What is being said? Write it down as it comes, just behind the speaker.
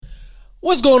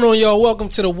What's going on, y'all? Welcome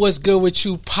to the What's Good With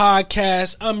You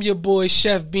podcast. I'm your boy,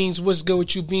 Chef Beans. What's good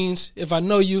with you, Beans? If I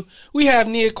know you, we have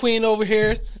Nia Queen over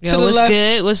here to the what's left.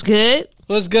 Good? What's good?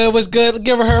 What's good? What's good?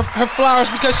 Give her flowers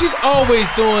because she's always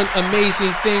doing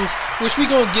amazing things, which we're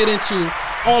going to get into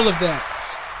all of that.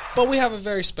 But we have a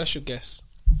very special guest.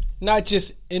 Not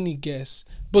just any guest.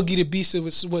 Boogie the Beast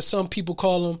is what some people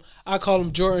call him. I call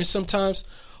him Jordan sometimes.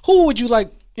 Who would you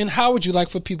like and how would you like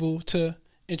for people to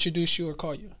introduce you or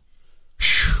call you?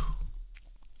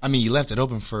 I mean, you left it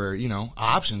open for,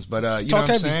 options, but you know what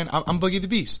I'm saying? I'm Boogie the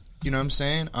Beast, you know what I'm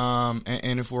saying?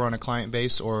 And if we're on a client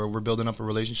base or we're building up a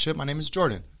relationship, my name is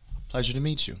Jordan. Pleasure to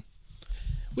meet you.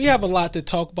 We have a lot to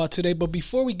talk about today, but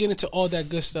before we get into all that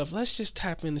good stuff, let's just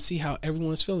tap in to see how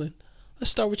everyone's feeling. Let's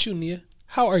start with you, Nia.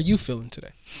 How are you feeling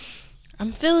today?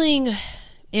 I'm feeling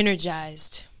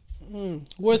energized.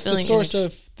 What's the source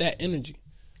of that energy?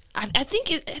 I think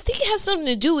it has something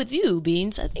to do with you,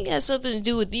 Beans. I think it has something to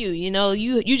do with you. You know,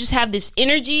 you just have this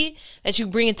energy that you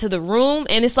bring into the room,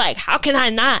 and it's like, how could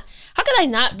I not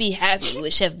be happy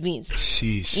with Chef Beans?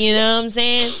 Sheesh. You know what I'm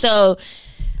saying? So,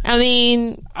 I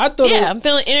mean, I'm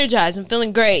feeling energized. I'm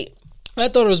feeling great. I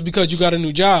thought it was because you got a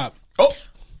new job. Yeah,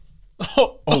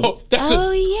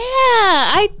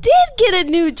 I did get a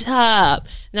new job.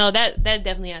 No, that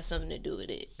definitely has something to do with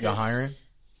it. You're hiring?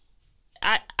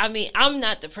 I mean, I'm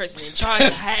not the person in charge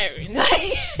of hiring.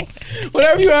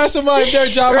 Whenever you ask somebody if their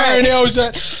job hiring, they always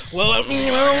like, well, I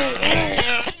mean,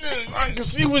 I can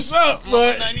see what's up,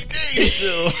 but 90 days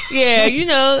still. Yeah,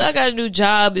 I got a new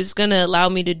job. It's going to allow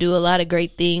me to do a lot of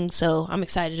great things, so I'm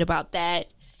excited about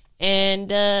that.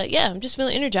 And, I'm just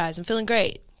feeling energized. I'm feeling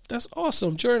great. That's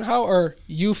awesome. Jordan, how are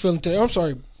you feeling today? I'm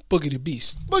sorry, Boogie the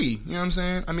Beast. Boogie, you know what I'm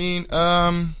saying? I mean,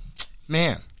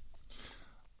 man,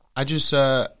 I just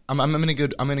I'm in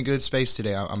a good space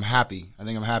today. I'm happy. I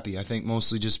think I'm happy. I think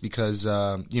mostly just because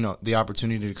the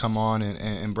opportunity to come on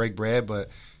and break bread, but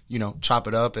chop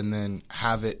it up and then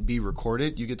have it be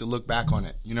recorded. You get to look back on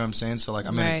it. You know what I'm saying? So like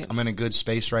I'm in a good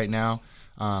space right now.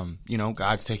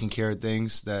 God's taking care of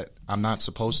things that I'm not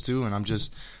supposed to, and I'm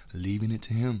just leaving it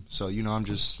to Him. So I'm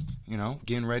just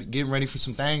getting ready for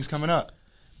some things coming up.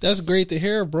 That's great to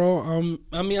hear, bro.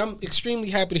 I'm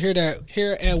extremely happy to hear that.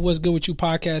 Here at What's Good With You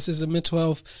podcast is a mental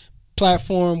health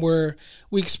platform where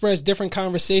we express different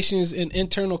conversations and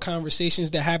internal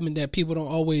conversations that happen that people don't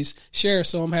always share.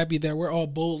 So I'm happy that we're all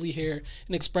boldly here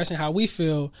and expressing how we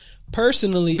feel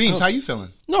personally. Beans, how you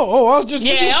feeling? No, I was just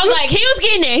I was like, he was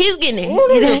getting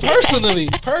there.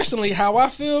 Personally, how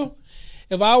I feel.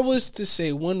 If I was to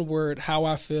say one word, how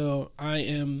I feel, I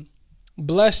am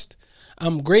blessed.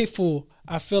 I'm grateful.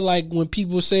 I feel like when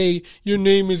people say your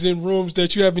name is in rooms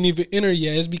that you haven't even entered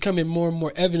yet, it's becoming more and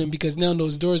more evident because now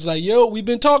those doors like, yo, we've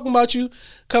been talking about you.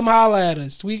 Come holla at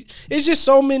us. It's just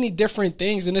so many different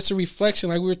things, and it's a reflection,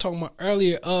 like we were talking about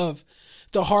earlier, of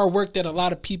the hard work that a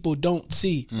lot of people don't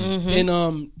see. Mm-hmm.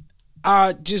 And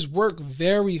I just work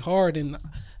very hard, and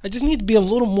I just need to be a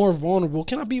little more vulnerable.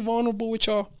 Can I be vulnerable with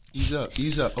y'all? Ease up.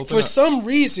 For some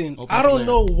reason, I don't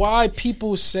know why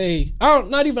people say, I don't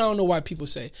know why people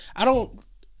say, I don't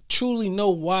truly know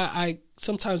why I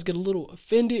sometimes get a little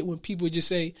offended when people just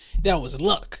say that was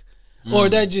luck or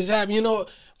that just happened,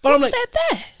 But Who said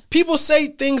that? People say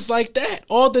things like that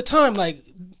all the time. Like,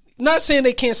 not saying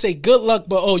they can't say good luck,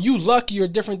 but, you lucky or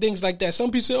different things like that.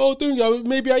 Some people say,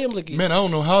 maybe I am lucky. Man, I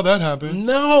don't know how that happened.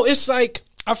 No, it's like,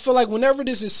 I feel like whenever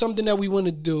this is something that we want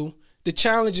to do, the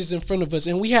challenge is in front of us,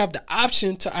 and we have the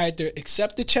option to either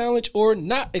accept the challenge or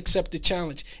not accept the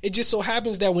challenge. It just so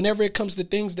happens that whenever it comes to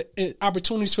things,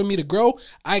 opportunities for me to grow,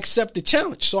 I accept the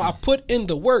challenge. So I put in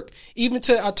the work.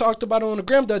 I talked about it on the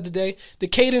gram the other day, the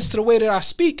cadence to the way that I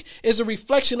speak is a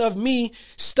reflection of me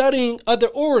studying other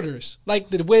orators, like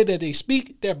the way that they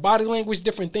speak, their body language,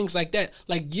 different things like that,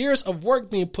 like years of work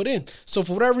being put in. So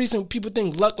for whatever reason, people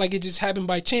think luck like it just happened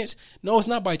by chance. No, it's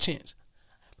not by chance.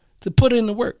 To put in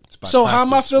the work. So how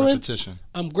am I feeling? Repetition.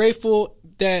 I'm grateful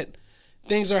that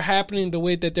things are happening the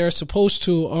way that they're supposed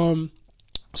to.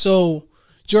 So,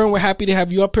 Jordan, we're happy to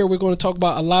have you up here. We're going to talk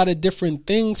about a lot of different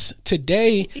things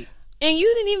today. And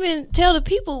you didn't even tell the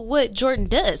people what Jordan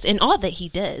does and all that he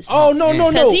does. Oh,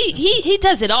 no. Because he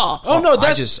does it all. Oh, no.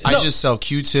 I just sell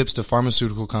Q-tips to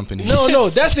pharmaceutical companies. No.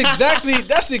 That's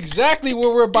exactly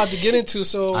what we're about to get into.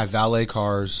 So I valet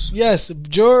cars. Yes.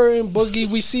 Jordan, Boogie,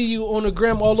 we see you on the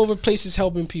gram all over places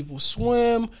helping people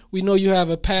swim. We know you have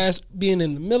a past being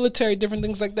in the military, different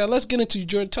things like that. Let's get into you,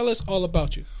 Jordan. Tell us all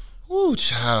about you. Ooh,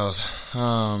 child.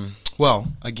 Well,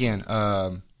 again,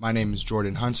 my name is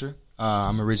Jordan Hunter.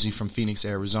 I'm originally from Phoenix,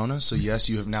 Arizona. So, yes,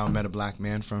 you have now met a black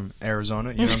man from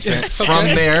Arizona. You know what I'm saying? From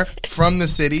there, from the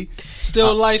city.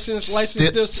 Still licensed,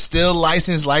 Still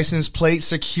licensed, license plate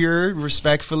secured,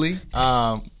 respectfully.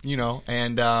 You know,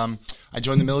 and I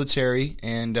joined the military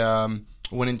and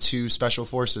went into Special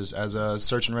Forces as a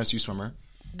search and rescue swimmer.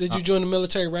 Did you join the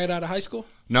military right out of high school?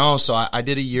 No, so I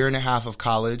did a year and a half of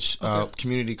college,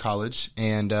 community college,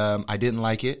 and I didn't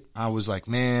like it. I was like,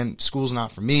 man, school's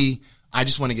not for me. I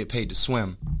just want to get paid to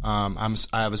swim. I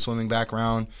have a swimming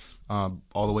background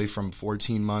all the way from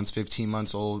 14 months, 15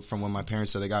 months old, from when my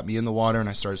parents said they got me in the water, and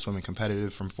I started swimming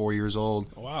competitive from 4 years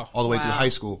old all the way through high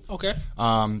school. Okay.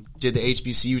 Did the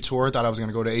HBCU tour, thought I was going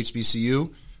to go to HBCU.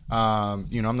 You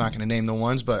know, I'm not going to name the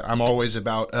ones, but I'm always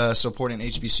about supporting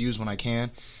HBCUs when I can.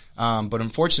 But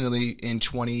unfortunately, in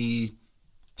 2009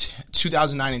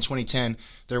 and 2010,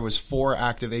 there was 4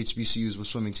 active HBCUs with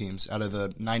swimming teams out of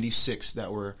the 96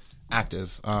 that were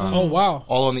active. Oh, wow.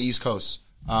 All on the East Coast.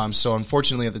 So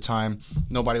unfortunately, at the time,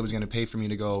 nobody was going to pay for me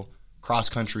to go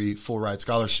cross-country full-ride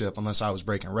scholarship unless I was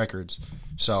breaking records.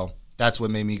 So that's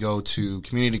what made me go to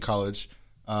community college,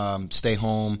 stay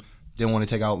home, didn't want to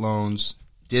take out loans,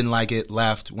 didn't like it,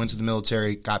 left, went to the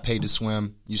military, got paid to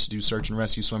swim, used to do search and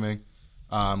rescue swimming,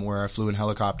 where I flew in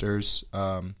helicopters.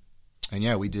 And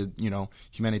yeah, we did, you know,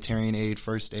 humanitarian aid,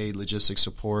 first aid, logistics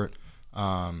support,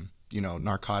 you know,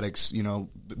 narcotics, you know,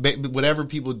 whatever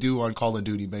people do on Call of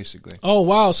Duty, basically. Oh,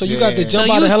 wow. So you got to jump so out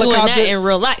of you was helicopter. doing that in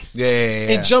real life.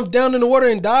 Yeah. And jump down in the water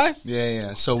and dive?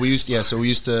 Yeah. So we used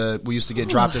to get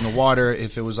dropped in the water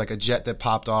if it was like a jet that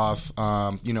popped off.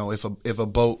 You know, if a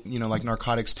boat, you know, like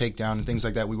narcotics takedown and things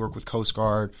like that, we work with Coast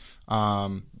Guard.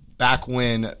 Back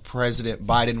when President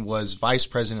Biden was Vice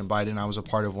President Biden, I was a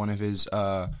part of one of his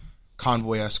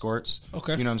convoy escorts.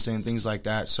 Okay. You know what I'm saying? Things like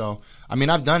that. So, I mean,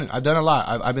 I've done a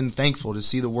lot. I've been thankful to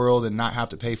see the world and not have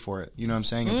to pay for it. You know what I'm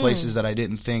saying? In places that I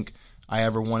didn't think I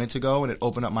ever wanted to go, and it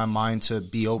opened up my mind to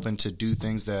be open to do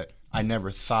things that I never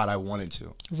thought I wanted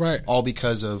to. Right. All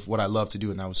because of what I love to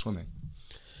do, and that was swimming.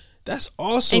 That's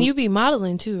awesome. And you be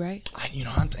modeling too, right? I try. You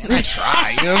know what I'm saying? I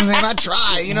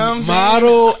try. You know what I'm saying?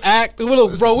 Model, act.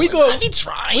 Bro, we go. I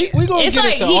try. We gonna It's get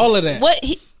like into all of that.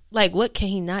 What can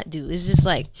he not do? It's just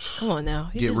like, come on now.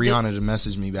 Get Rihanna to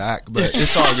message me back, but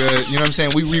it's all good. You know what I'm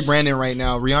saying? We rebranding right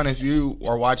now. Rihanna, if you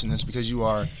are watching this, because you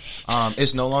are,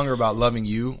 it's no longer about loving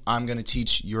you. I'm going to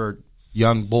teach your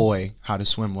young boy how to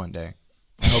swim one day.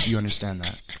 I hope you understand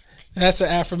that. That's an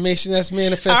affirmation. That's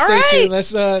manifestation. Right.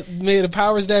 Let's may the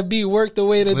powers that be work the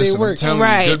way that Listen, they work. I'm telling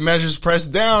Right. you, good measures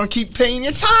pressed down. Keep paying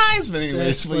your tithes. But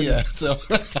anyways, That's yeah. So,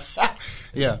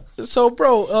 yeah. So,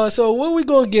 bro, so what we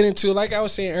gonna get into? Like I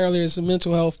was saying earlier, it's a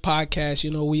mental health podcast.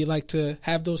 You know, we like to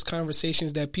have those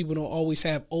conversations that people don't always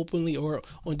have openly or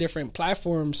on different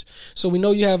platforms. So we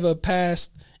know you have a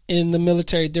past in the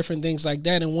military, different things like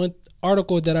that. And one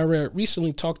article that I read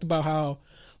recently talked about how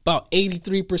about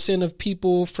 83% of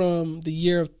people from the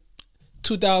year of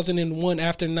 2001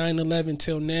 after 9/11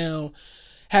 till now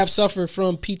have suffered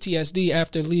from PTSD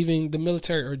after leaving the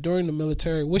military or during the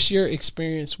military. What's your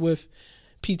experience with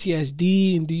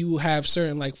PTSD, and do you have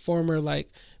certain like former like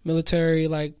military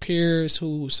like peers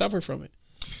who suffer from it?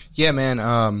 Yeah, man.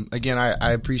 Again,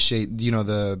 I appreciate, you know,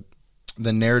 the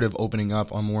narrative opening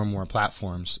up on more and more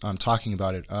platforms, talking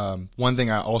about it. One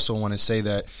thing I also want to say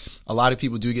that a lot of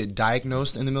people do get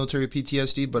diagnosed in the military with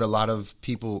PTSD, but a lot of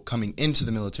people coming into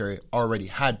the military already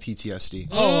had PTSD.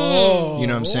 Oh, you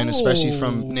know what I'm saying? Especially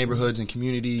from neighborhoods and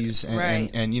communities and,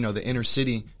 Right. and you know, the inner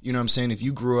city. You know what I'm saying? If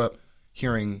you grew up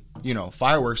hearing, you know,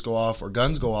 fireworks go off or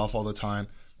guns go off all the time,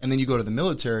 and then you go to the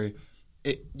military,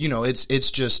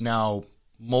 it's just now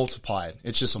multiplied.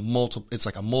 It's just it's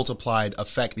like a multiplied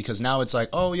effect, because now it's like,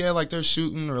 oh yeah, like they're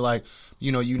shooting, or like,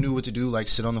 you know, you knew what to do, like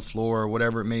sit on the floor or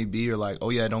whatever it may be, or like, oh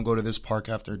yeah, don't go to this park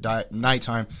after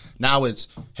nighttime. Now it's,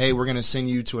 hey, we're gonna send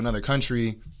you to another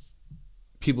country.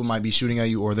 People might be shooting at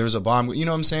you, or there's a bomb. You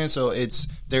know what I'm saying? So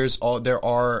there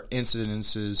are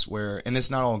incidences where, and it's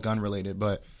not all gun related,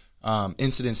 but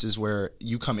incidences where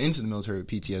you come into the military with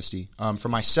PTSD. For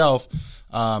myself,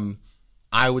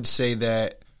 I would say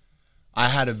that I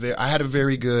had a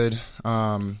very good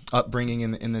upbringing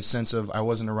in the sense of I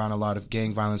wasn't around a lot of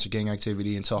gang violence or gang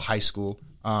activity until high school,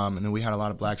 and then we had a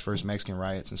lot of Blacks First Mexican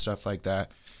riots and stuff like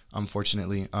that,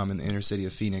 unfortunately, in the inner city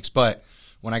of Phoenix. But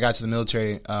when I got to the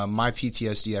military, my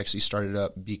PTSD actually started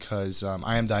up because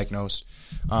I am diagnosed,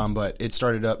 but it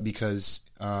started up because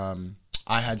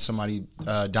I had somebody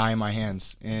die in my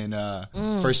hands, and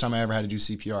first time I ever had to do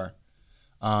CPR.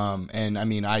 And I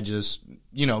mean, I just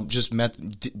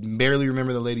barely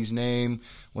remember the lady's name,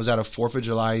 was at a 4th of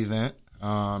July event,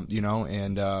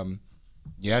 and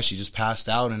yeah, she just passed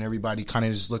out, and everybody kind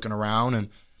of just looking around. And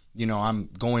you know, I'm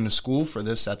going to school for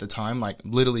this at the time, like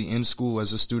literally in school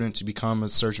as a student to become a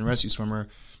search and rescue swimmer.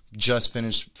 Just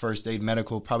finished first aid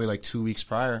medical probably like 2 weeks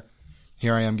prior.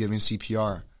 Here I am giving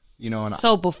CPR. You know, and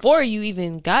so before you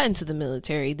even got into the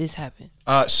military, this happened.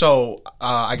 So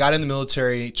I got in the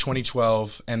military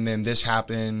 2012, and then this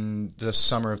happened the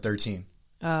summer of 13.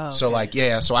 Oh, okay. So like,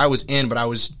 yeah, so I was in, but I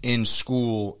was in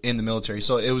school in the military.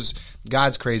 So it was,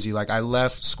 God's crazy. Like I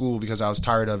left school because I was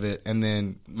tired of it, and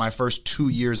then my first 2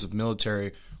 years of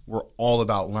military were all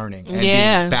about learning and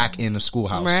being back in the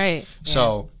schoolhouse. Right.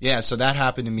 So so that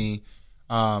happened to me,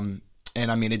 and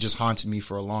I mean, it just haunted me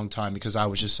for a long time because I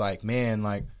was just like, man,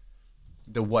 like.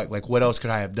 What else could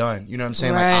I have done? You know what I'm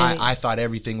saying? Right. Like I thought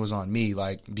everything was on me,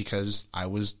 like because I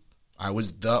was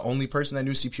the only person that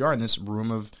knew CPR in this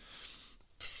room of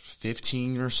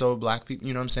 15 or so black people.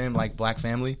 You know what I'm saying? Like black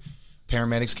family.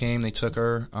 Paramedics came, they took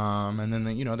her, and then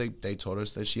they told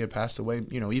us that she had passed away.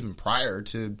 You know, even prior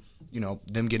to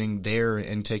them getting there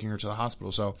and taking her to the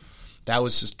hospital. So that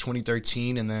was just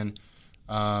 2013, and then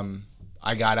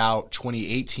I got out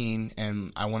 2018,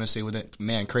 and I want to say with it,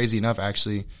 man, crazy enough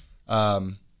actually.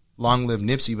 Long live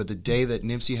Nipsey, but the day that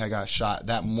Nipsey had got shot,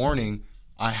 that morning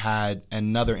I had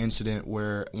another incident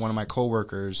where one of my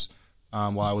coworkers,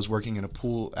 while I was working in a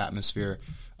pool atmosphere,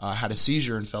 had a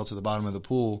seizure and fell to the bottom of the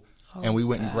pool, and we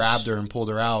went and grabbed her and pulled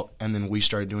her out, and then we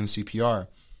started doing CPR.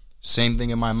 Same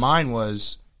thing in my mind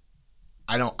was,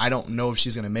 I don't know if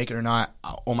she's gonna make it or not.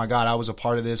 Oh my God, I was a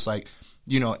part of this, like,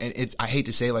 and it's, I hate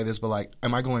to say it like this, but like,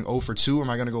 am I going 0 for 2 or am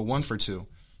I gonna go 1 for 2?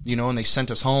 And they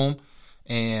sent us home.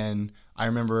 And I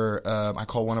remember I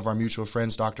called one of our mutual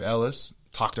friends, Dr. Ellis,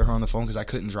 talked to her on the phone because I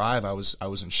couldn't drive. I was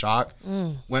in shock.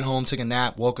 Went home, took a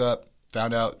nap, woke up,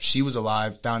 found out she was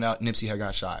alive, found out Nipsey had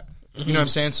got shot. You know what I'm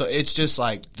saying? So it's just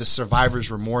like the survivor's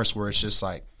remorse where it's just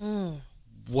like,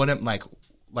 what am like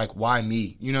why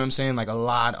me? You know what I'm saying? Like a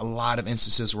lot of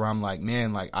instances where I'm like,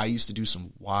 man, like I used to do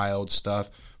some wild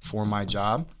stuff for my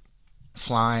job,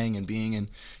 flying and being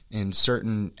in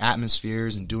certain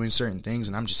atmospheres and doing certain things,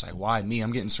 and I'm just like, why me?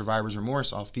 I'm getting survivor's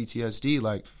remorse off PTSD.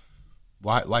 Like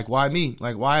why me?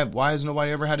 Like why has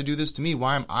nobody ever had to do this to me?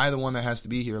 Why am I the one that has to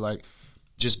be here? Like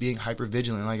just being hyper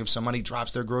vigilant. Like if somebody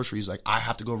drops their groceries, like I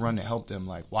have to go run to help them.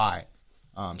 Like why?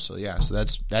 So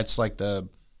that's like the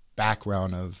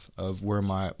background of where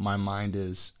my mind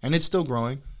is, and it's still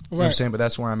growing. You know what I'm saying? But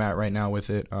that's where I'm at right now with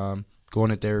it. Going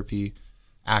to therapy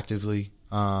actively.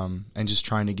 And just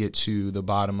trying to get to the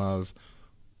bottom of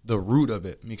the root of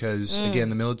it. Because, again,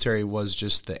 the military was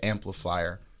just the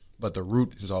amplifier, but the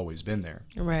root has always been there.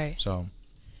 Right. So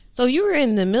you were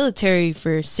in the military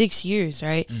for 6 years,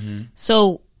 right? Mm-hmm.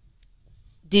 So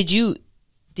did you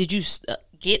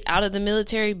get out of the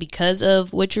military because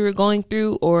of what you were going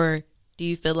through, or do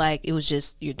you feel like it was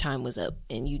just your time was up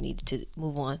and you needed to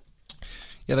move on?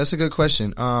 Yeah, that's a good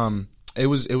question. It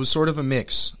was sort of a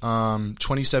mix.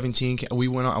 2017, I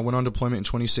went on deployment in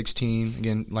 2016.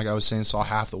 Again, like I was saying, saw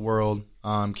half the world.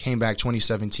 Came back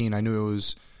 2017. I knew it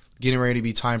was getting ready to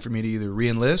be time for me to either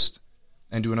re-enlist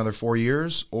and do another 4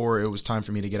 years, or it was time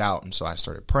for me to get out. And so I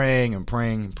started praying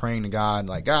to God,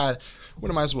 like, God,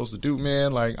 what am I supposed to do,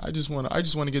 man? Like, I just want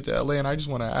to get to LA, and I just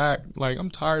want to act. Like, I'm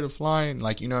tired of flying.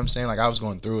 Like, you know what I'm saying? Like, I was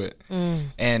going through it.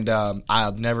 And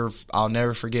I'll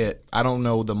never forget. I don't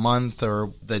know the month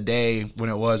or the day when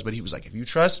it was, but he was like, if you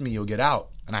trust me, you'll get out.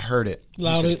 And I heard it.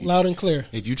 Loud and clear.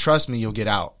 If you trust me, you'll get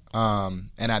out. And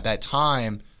at that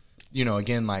time,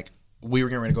 again, like, we were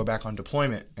getting ready to go back on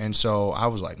deployment. And so I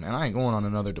was like, man, I ain't going on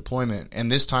another deployment.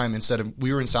 And this time,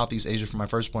 we were in Southeast Asia for my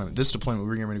first deployment. This deployment, we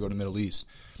were getting ready to go to the Middle East.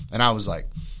 And I was like,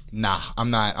 nah,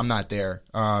 I'm not there.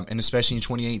 And especially in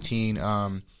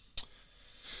 2018,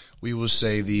 we will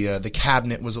say the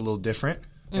cabinet was a little different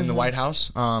in the White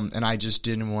House. And I just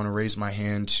didn't want to raise my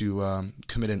hand to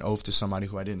commit an oath to somebody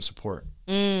who I didn't support.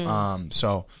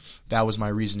 So that was my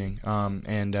reasoning.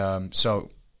 So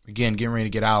again, getting ready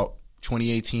to get out.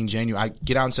 2018 January. I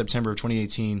get out in September of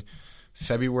 2018.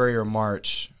 February or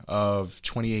March of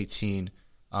 2018,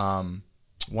 one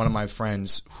of my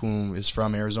friends who is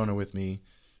from Arizona with me,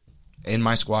 in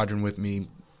my squadron with me,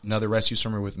 another rescue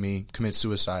swimmer with me, commits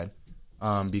suicide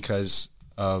because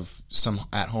of some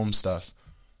at-home stuff.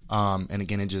 And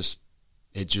again, it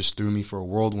just threw me for a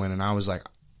whirlwind, and I was like,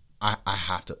 I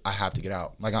have to get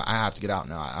out. Like, I have to get out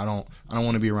now. I don't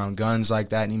want to be around guns like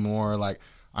that anymore. Like,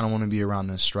 I don't want to be around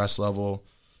this stress level.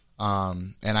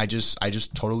 And I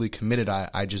just totally committed.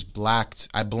 I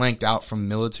blanked out from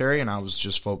military, and I was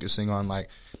just focusing on like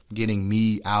getting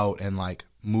me out and like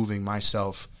moving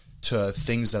myself to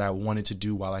things that I wanted to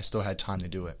do while I still had time to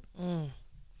do it.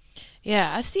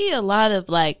 Yeah, I see a lot of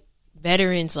like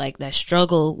veterans like that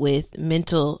struggle with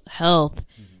mental health,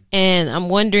 and I'm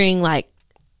wondering, like,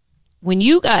 when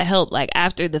you got help, like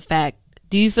after the fact,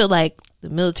 do you feel like the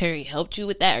military helped you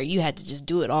with that, or you had to just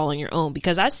do it all on your own?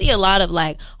 Because I see a lot of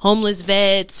like homeless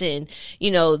vets, and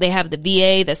they have the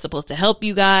VA that's supposed to help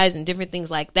you guys and different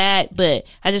things like that, but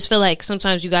I just feel like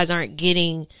sometimes you guys aren't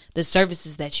getting the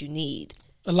services that you need.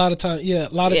 A lot of times,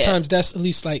 times that's at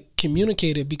least like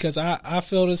communicated, because I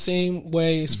feel the same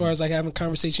way as far as like having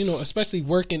conversation, especially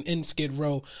working in Skid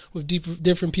Row with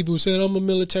different people who said, I'm a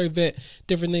military vet,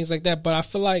 different things like that. But I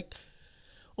feel like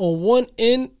on one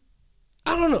end,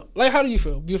 I don't know. Like, how do you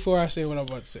feel before I say what I'm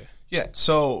about to say? Yeah,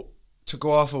 so to go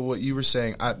off of what you were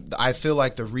saying, I feel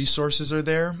like the resources are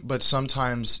there, but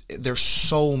sometimes there's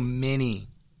so many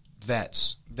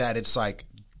vets that it's like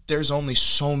there's only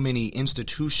so many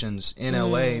institutions in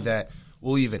LA that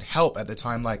will even help at the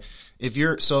time. Like, if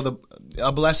you're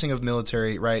a blessing of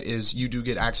military, right, is you do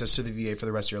get access to the VA for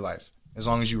the rest of your life as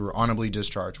long as you were honorably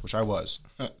discharged, which I was,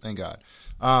 thank God.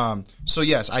 So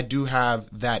yes, I do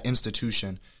have that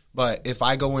institution. But if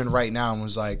I go in right now and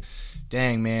was like,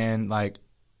 dang, man, like,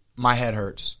 my head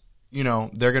hurts,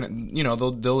 they're going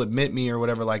to, they'll admit me or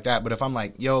whatever like that. But if I'm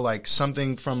like, yo, like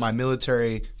something from my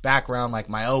military background, like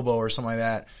my elbow or something like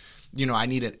that, I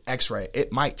need an x-ray.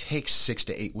 It might take 6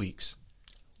 to 8 weeks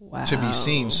to be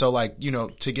seen. So like,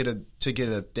 to get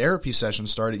a therapy session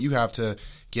started, you have to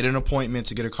get an appointment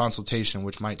to get a consultation,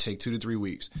 which might take 2 to 3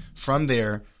 weeks. From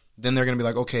there, then they're going to be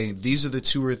like, okay, these are the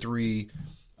 2 or 3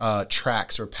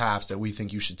 tracks or paths that we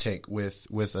think you should take with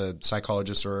a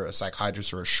psychologist or a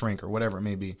psychiatrist or a shrink or whatever it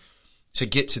may be. To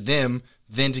get to them,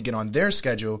 then to get on their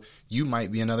schedule, you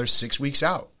might be another 6 weeks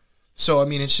out. So, I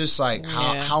mean, it's just like,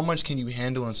 how much can you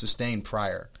handle and sustain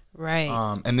prior? Right.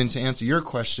 And then to answer your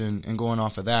question and going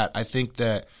off of that, I think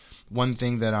that one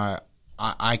thing that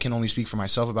I can only speak for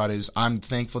myself about is I'm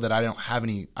thankful that I didn't have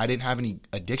any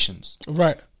addictions.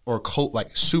 Right. Or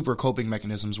super coping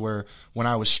mechanisms where when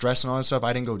I was stressed and all that stuff,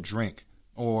 I didn't go drink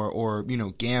or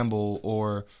gamble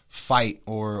or fight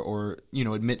or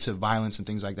admit to violence and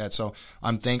things like that. So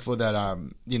I'm thankful that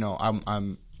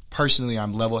I'm personally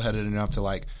level-headed enough to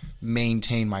like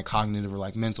maintain my cognitive or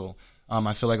like mental.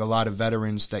 I feel like a lot of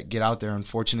veterans that get out there,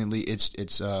 unfortunately,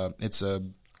 it's a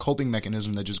coping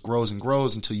mechanism that just grows and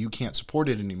grows until you can't support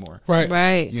it anymore.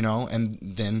 Right. And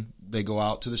then they go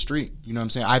out to the street. You know what I'm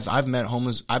saying?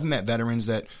 I've met veterans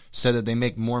that said that they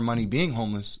make more money being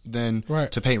homeless than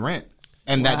to pay rent.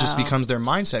 And that just becomes their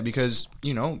mindset because,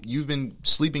 you've been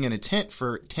sleeping in a tent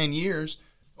for 10 years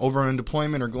over on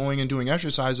deployment or going and doing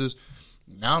exercises.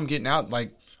 Now I'm getting out,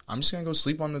 like, I'm just going to go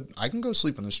sleep I can go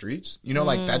sleep on the streets.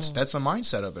 Like that's the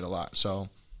mindset of it a lot. So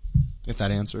if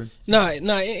that answered. No, it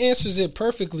answers it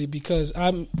perfectly because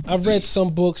I've read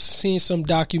some books, seen some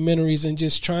documentaries, and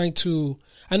just trying to,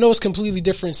 I know it's completely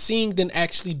different seeing than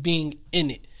actually being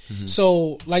in it. Mm-hmm.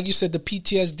 So, like you said, the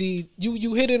PTSD,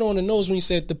 you hit it on the nose when you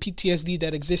said the PTSD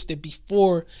that existed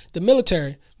before the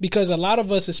military. Because a lot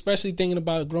of us, especially thinking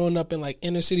about growing up in like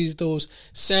inner cities, those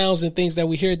sounds and things that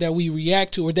we hear that we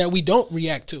react to or that we don't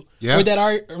react to. Yeah. Or that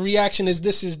our reaction is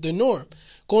this is the norm.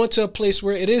 Going to a place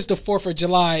where it is the 4th of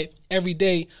July every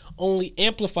day only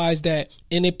amplifies that.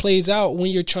 And it plays out when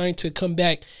you're trying to come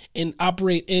back and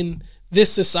operate in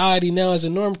this society now as a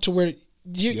norm to where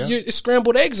you're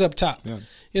scrambled eggs up top. Yeah.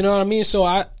 You know what I mean? So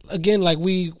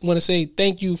we want to say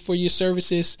thank you for your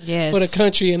services for the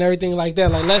country and everything like that.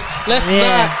 Like let's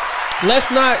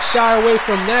not shy away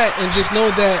from that and just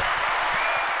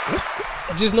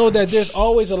know that there's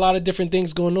always a lot of different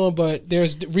things going on, but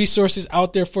there's resources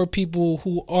out there for people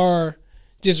who are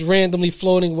just randomly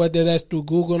floating, whether that's through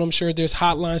Google, and I'm sure there's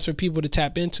hotlines for people to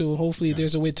tap into. Hopefully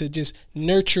there's a way to just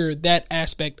nurture that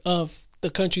aspect of the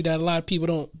country that a lot of people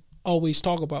don't always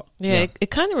talk about. Yeah.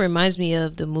 It kind of reminds me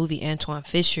of the movie Antoine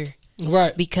Fisher.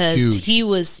 Right. Because he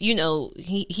was,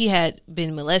 he had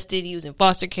been molested, he was in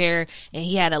foster care, and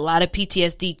he had a lot of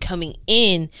PTSD coming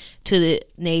in to the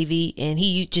Navy, and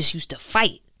he just used to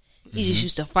fight. He just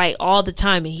used to fight all the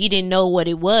time, and he didn't know what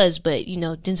it was, but,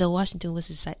 Denzel Washington was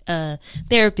his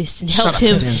therapist and helped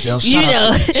him. Shout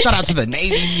out to the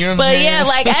Navy. You know what I'm saying? Yeah,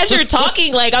 like, as you're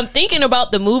talking, like, I'm thinking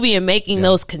about the movie and making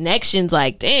those connections,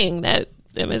 like, dang, that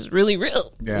is really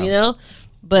real,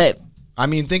 But I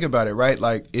mean, think about it, right?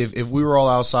 Like, if we were all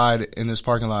outside in this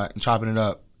parking lot and chopping it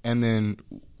up, and then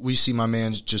we see my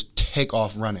man just take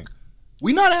off running,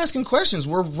 we're not asking questions.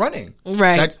 We're running.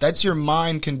 Right. That's your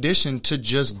mind conditioned to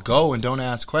just go and don't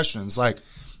ask questions. Like,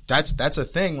 that's a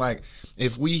thing. Like,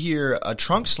 if we hear a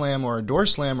trunk slam or a door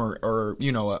slam or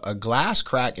you know, a glass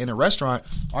crack in a restaurant,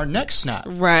 our necks snap.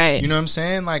 Right. You know what I'm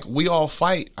saying? Like, we all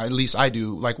fight, at least I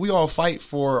do, like, we all fight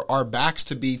for our backs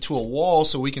to be to a wall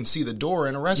so we can see the door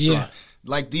in a restaurant. Yeah.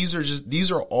 Like,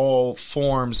 these are all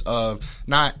forms of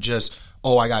not just,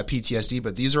 oh, I got PTSD,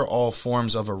 but these are all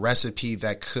forms of a recipe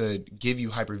that could give you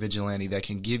hypervigilante, that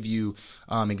can give you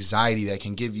anxiety, that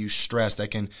can give you stress, that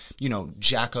can, you know,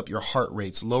 jack up your heart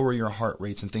rates, lower your heart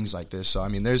rates, and things like this. So, I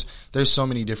mean, there's so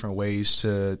many different ways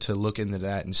to look into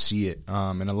that and see it.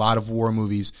 And a lot of war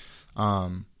movies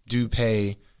do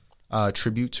pay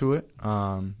tribute to it,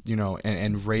 you know,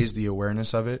 and raise the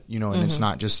awareness of it, you know, and it's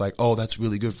not just like, oh, that's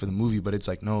really good for the movie, but it's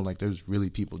like, no, like, there's really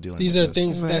people dealing These with are this.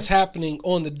 things that's happening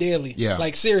on the daily. Yeah.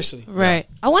 Like, seriously. Right.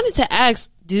 I wanted to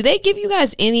ask, do they give you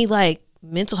guys any like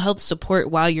mental health support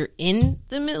while you're in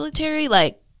the military?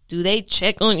 Like, do they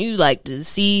check on you, like, to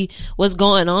see what's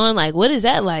going on? Like, what is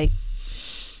that like?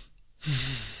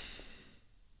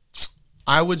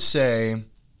 I would say,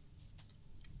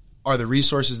 are the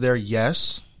resources there?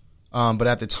 Yes. But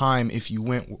at the time, if you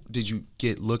went, did you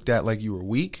get looked at like you were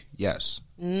weak? Yes.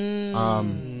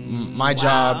 My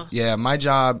job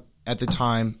at the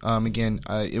time, again,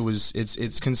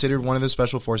 it's considered one of the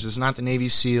special forces. It's not the Navy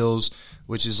SEALs,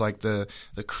 which is like the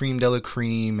cream de la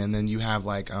cream, and then you have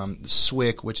like the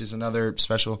SWCC, which is another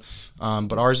special.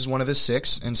 But ours is one of the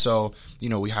 6, and so, you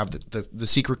know, we have the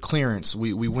secret clearance.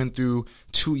 We went through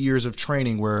 2 years of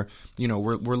training where, you know,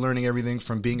 we're learning everything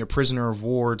from being a prisoner of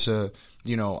war to,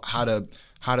 you know, how to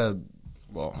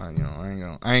well, you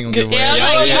know, I ain't gonna give away. Yeah,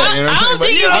 I don't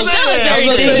think you can tell us I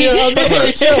was everything. gonna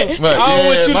say, chill. But, I don't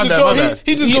want you to my just bad, go. my bad.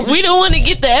 He just gonna We don't want to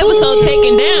get the episode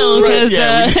taken down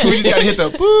because we just gotta hit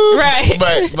the boop. Right.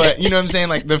 But you know what I'm saying?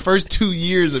 Like, the first 2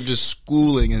 years of just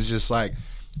schooling is just like,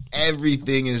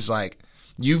 everything is like,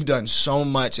 you've done so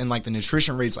much, and like the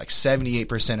nutrition rate's like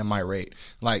 78% of my rate.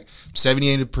 Like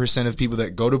 78% of people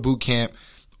that go to boot camp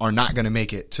are not going to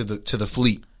make it to the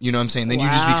fleet. You know what I'm saying? Then you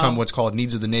just become what's called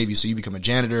needs of the Navy. So you become a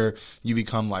janitor. You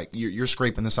become like, you're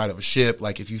scraping the side of a ship,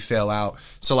 like, if you fail out.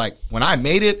 So like, when I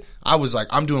made it, I was like,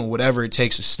 I'm doing whatever it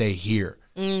takes to stay here.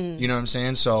 You know what I'm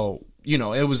saying? So, you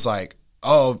know, it was like,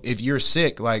 oh, if you're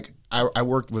sick, like, I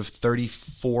worked with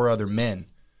 34 other men.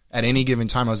 At any given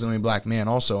time, I was the only black man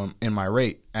also in my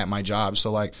rate at my job.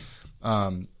 So like,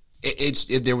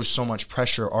 there was so much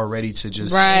pressure already to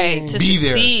just to be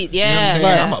there. succeed. You know what I'm Yeah. saying?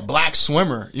 Right. I'm a black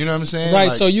swimmer. You know what I'm saying? Right,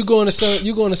 Like, so you going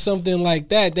to something like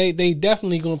that, they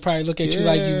definitely gonna probably look at you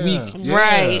like you weak. Yeah.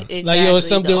 Right. Exactly. Like, yo,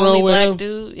 something The wrong only with black him?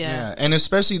 dude. yeah, and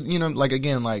especially, you know, like,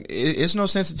 again, like, it's no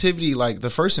sensitivity. Like,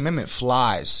 the First Amendment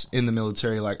flies in the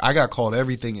military. Like, I got called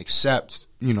everything except,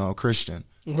 you know, Christian.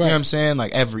 You know what I'm saying?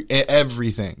 Like,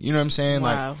 everything. You know what I'm saying?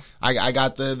 Wow. Like, I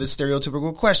got the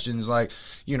stereotypical questions, like,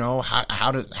 you know,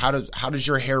 how does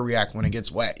your hair react when it gets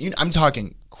wet? You know, I'm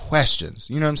talking questions.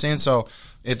 You know what I'm saying? So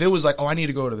if it was like, oh, I need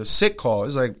to go to the sick call,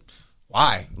 it's like,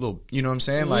 why? Little, you know what I'm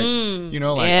saying? Like, you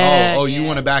know, like, you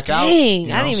want to back out? Dang, You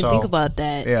know? I didn't even So, think about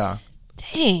that. Yeah.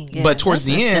 Dang. Yeah, But towards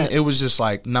that's the messed end, up. it was just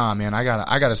like, nah, man, I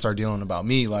gotta start dealing about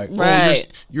me. Like, Right.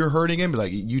 oh, you're hurting him, but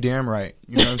like, you damn right.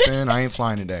 You know what I'm saying? I ain't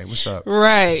flying today. What's up?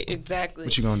 Right, exactly.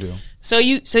 What you gonna do? So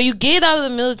you get out of the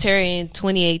military in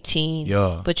 2018.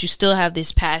 Yeah. But you still have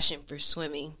this passion for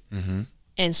swimming. Mm-hmm.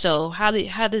 And so how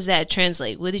does that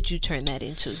translate? What did you turn that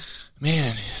into?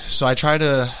 Man, so I try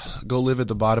to go live at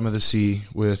the bottom of the sea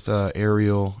with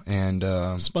Ariel and my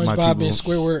SpongeBob people. and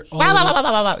Squidward. all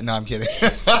of them. No, I'm kidding.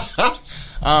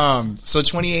 So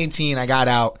 2018, I got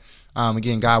out.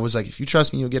 Again, God was like, if you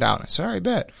trust me, you'll get out. I said, all right,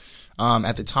 bet.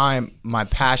 At the time, my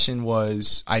passion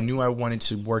was, I knew I wanted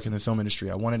to work in the film industry.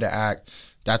 I wanted to act.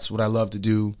 That's what I love to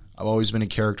do. I've always been a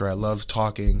character. I love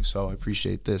talking, so I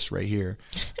appreciate this right here.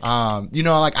 You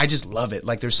know, like, I just love it.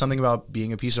 Like, there's something about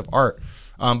being a piece of art.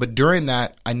 But during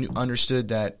that, I understood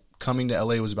that coming to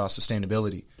LA was about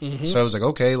sustainability. So I was like,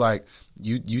 okay, like,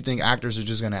 you think actors are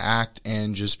just going to act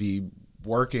and just be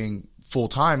working full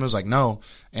time? It was like, no.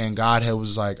 And God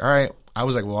was like, all right. I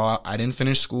was like, well, I didn't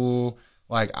finish school.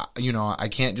 Like, you know, I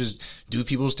can't just do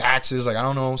people's taxes. Like, I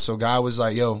don't know. So God was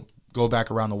like, yo, go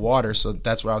back around the water. So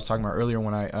that's what I was talking about earlier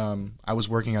when I was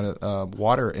working at a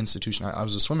water institution. I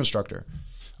was a swim instructor.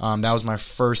 That was my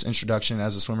first introduction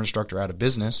as a swim instructor out of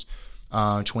business,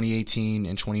 2018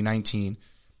 and 2019.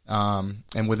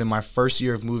 And within my first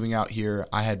year of moving out here,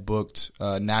 I had booked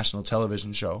a national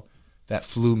television show that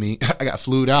flew me. I got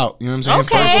flued out. You know what I'm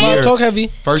saying? Okay. First year. Talk heavy.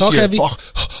 First Talk year. heavy.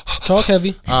 Talk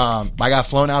heavy. I got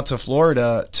flown out to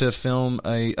Florida to film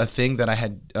a thing that I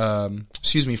had,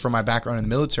 from my background in the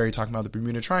military, talking about the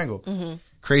Bermuda Triangle. Not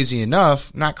crazy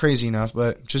enough,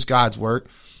 but just God's work.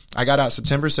 I got out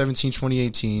September 17,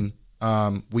 2018.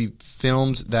 We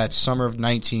filmed that summer of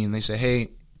 19. They say, hey,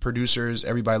 producers,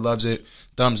 everybody loves it.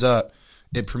 Thumbs up.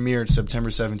 It premiered September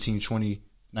 17,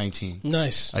 2019.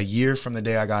 Nice. A year from the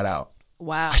day I got out.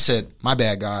 Wow. I said, my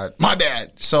bad, God. My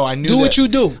bad. So I knew Do what you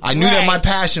do. I knew that Right. my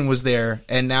passion was there.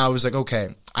 And now it was like,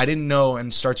 okay, I didn't know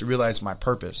and start to realize my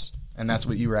purpose. And that's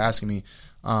what you were asking me,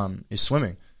 is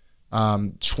swimming.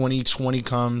 2020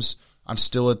 comes. I'm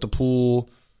still at the pool.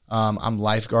 I'm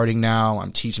lifeguarding now.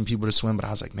 I'm teaching people to swim, but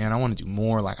I was like, man, I want to do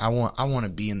more. Like I want to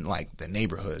be in like the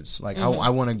neighborhoods. Like I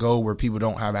want to go where people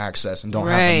don't have access and don't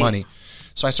have Right. the money.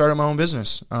 So I started my own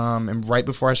business. And right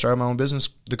before I started my own business,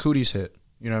 the cooties hit.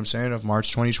 You know what I'm saying? Of March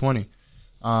 2020.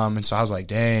 And so I was like,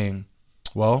 dang.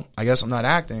 Well, I guess I'm not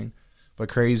acting, but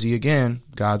crazy again.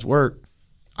 God's work.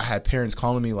 I had parents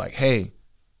calling me like, hey,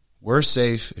 we're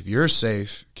safe. If you're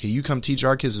safe, can you come teach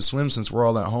our kids to swim since we're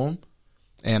all at home?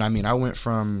 And I mean, I went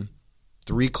from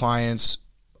 3 clients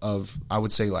of, I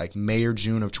would say like May or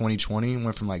June of 2020,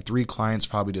 went from like 3 clients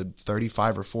probably to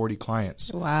 35 or 40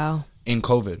 clients Wow. in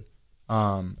COVID,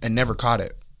 and never caught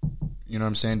it. You know what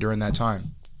I'm saying? During that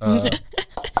time.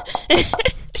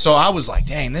 So I was like,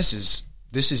 dang, this is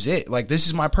it. Like, this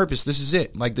is my purpose. This is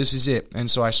it. Like, this is it. And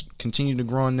so I continued to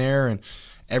grow in there, and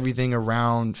everything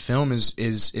around film is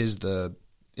the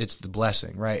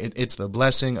blessing, right? It's the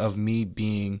blessing of me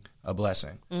being a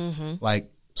blessing. Mm-hmm.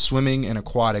 Like swimming and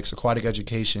aquatic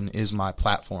education is my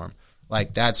platform.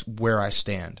 Like that's where I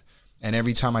stand. And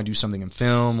every time I do something in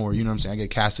film, or you know what I'm saying, I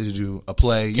get casted to do a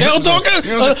play. You know what I'm saying?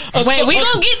 You know what I'm saying? Wait, we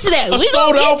gonna get to that. A We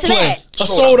sold gonna out get to play. that. A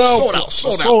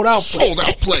sold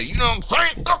out play. You know what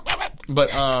I'm saying?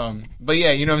 But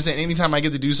yeah, you know what I'm saying? Anytime I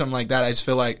get to do something like that, I just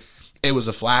feel like it was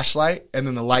a flashlight, and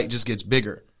then the light just gets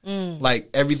bigger.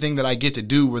 Like everything that I get to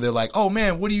do, where they're like, "Oh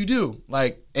man, what do you do?"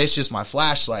 Like it's just my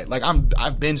flashlight. Like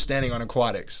I've been standing on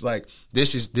aquatics. Like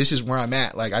this is where I'm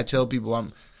at. Like I tell people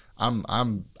I'm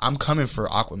coming for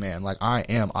Aquaman. Like I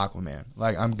am Aquaman.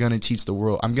 Like I'm gonna teach the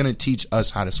world. I'm gonna teach us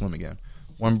how to swim again.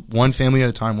 One family at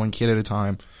a time, one kid at a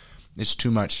time. It's too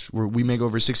much. We make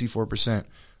over 64%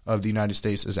 of the United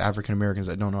States as African Americans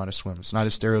that don't know how to swim. It's not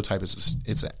a stereotype.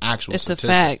 It's an actual It's a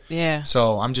statistic. fact. Yeah.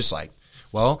 So I'm just like,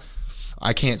 well,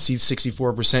 I can't see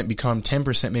 64% become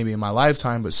 10% maybe in my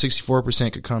lifetime, but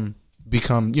 64% could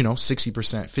become 60%,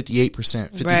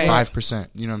 58%, 55%.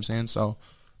 You know what I'm saying? So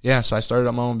yeah, so I started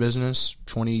up my own business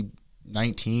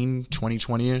 2019,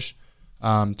 2020-ish,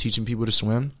 teaching people to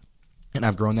swim, and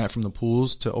I've grown that from the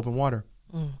pools to open water.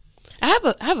 I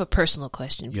have a personal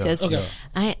question because Okay.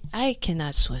 I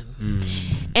cannot swim,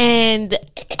 and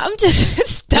I'm just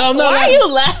stuck. No, I'm not Why are laughing.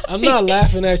 you laughing? I'm not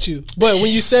laughing at you, but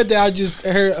when you said that, I just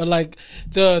heard like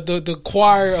the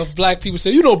choir of black people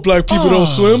say, black people don't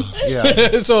swim.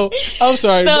 Yeah. So I'm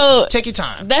sorry. So Take your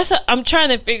time. I'm trying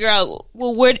to figure out.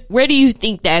 Well, where do you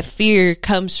think that fear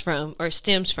comes from or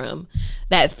stems from?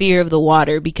 That fear of the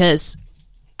water, because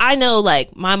I know,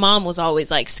 like, my mom was always,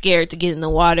 like, scared to get in the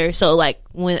water. So, like,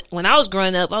 when I was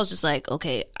growing up, I was just like,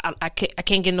 okay, I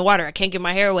can't get in the water. I can't get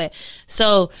my hair wet.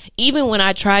 So, even when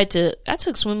I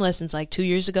took swim lessons, like, 2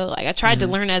 years ago. Like, I tried to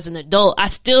learn as an adult. I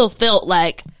still felt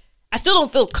like, I still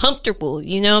don't feel comfortable.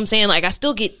 You know what I'm saying? Like, I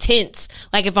still get tense,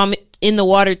 like, if I'm in the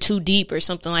water too deep or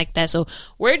something like that. So,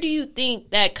 where do you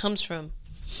think that comes from?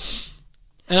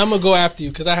 And I'm gonna go after you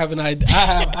because I have an idea.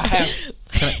 I have.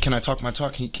 Can I talk my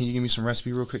talk? Can you give me some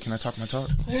recipe real quick? Can I talk my talk?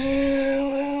 There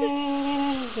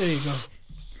you go.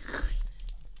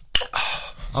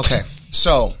 Okay,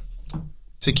 so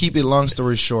to keep it long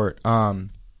story short, when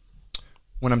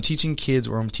I'm teaching kids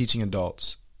or I'm teaching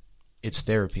adults, it's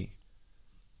therapy.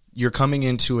 You're coming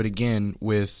into it again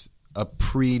with a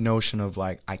pre-notion of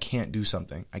like, I can't do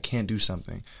something.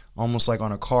 Almost like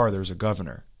on a car, there's a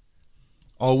governor.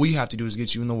 All we have to do is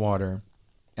get you in the water.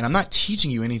 And I'm not teaching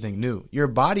you anything new. Your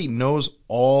body knows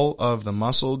all of the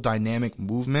muscle dynamic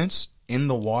movements in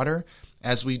the water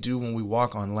as we do when we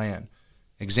walk on land.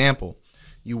 Example,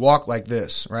 you walk like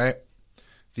this, right?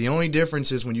 The only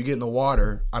difference is when you get in the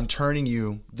water, I'm turning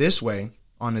you this way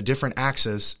on a different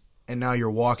axis, and now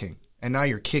you're walking. And now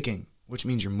you're kicking, which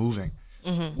means you're moving.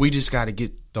 Mm-hmm. We just got to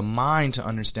get the mind to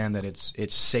understand that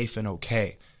it's safe and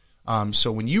okay.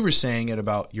 So when you were saying it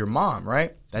about your mom,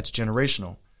 right? That's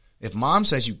generational. If mom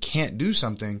says you can't do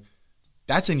something,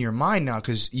 that's in your mind now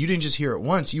because you didn't just hear it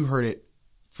once. You heard it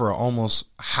for almost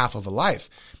half of a life.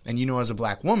 And as a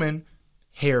black woman,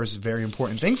 hair is a very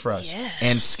important thing for us. Yeah.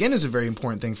 And skin is a very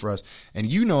important thing for us. And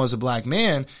as a black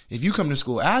man, if you come to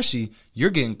school ashy, you're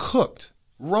getting cooked,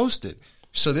 roasted.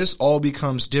 So this all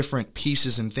becomes different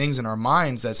pieces and things in our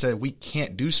minds that say we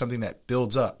can't do something that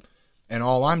builds up. And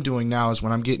all I'm doing now is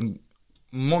when I'm getting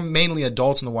mainly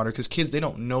adults in the water, because kids, they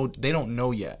don't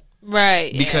know yet.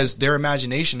 Right. Because their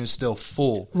imagination is still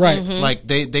full. Right. Like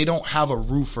they don't have a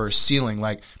roof or a ceiling.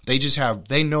 Like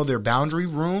they know their boundary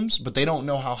rooms, but they don't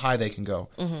know how high they can go.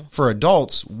 For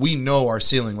adults, we know our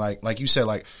ceiling. Like you said,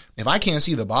 like if I can't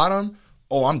see the bottom,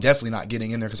 I'm definitely not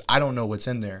getting in there because I don't know what's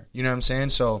in there. You know what I'm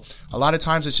saying? So a lot of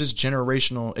times it's just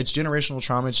generational. It's generational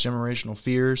trauma. It's generational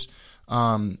fears.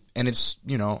 And it's,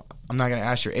 I'm not going to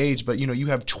ask your age, but you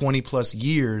have 20 plus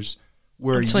years.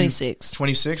 Where I'm 26.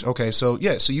 26? Okay, so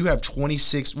so you have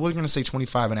 26. We're going to say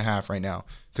 25 and a half right now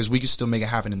because we can still make it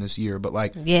happen in this year.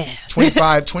 But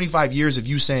 25 years of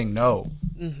you saying no.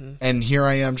 And here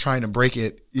I am trying to break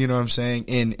it, you know what I'm saying,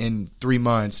 in 3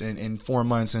 months and in 4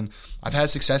 months. And I've had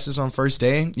successes on first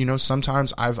day.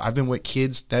 Sometimes I've been with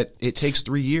kids that it takes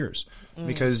 3 years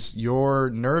because your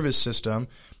nervous system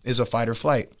is a fight or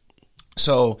flight.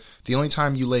 So the only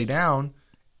time you lay down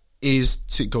is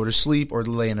to go to sleep or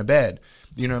to lay in a bed.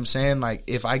 You know what I'm saying? Like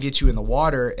if I get you in the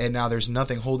water and now there's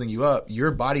nothing holding you up, your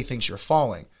body thinks you're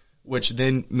falling, which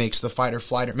then makes the fight or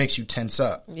flight, it makes you tense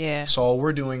up. Yeah. So all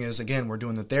we're doing is, again, we're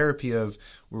doing the therapy of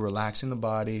we're relaxing the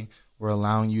body, we're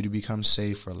allowing you to become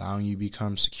safe, we're allowing you to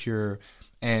become secure,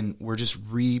 and we're just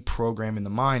reprogramming the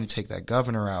mind to take that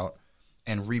governor out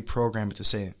and reprogram it to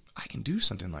say, I can do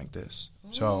something like this.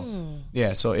 So,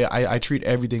 I treat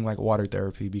everything like water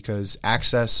therapy because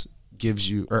exposure gives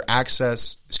you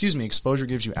access.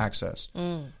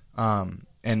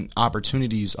 And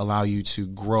opportunities allow you to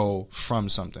grow from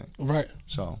something. Right.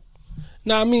 So.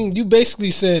 Now, I mean, you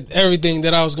basically said everything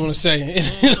that I was going to say,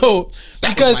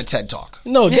 That was my TED Talk.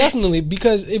 No, definitely,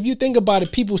 because if you think about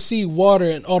it, people see water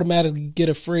and automatically get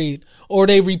afraid, or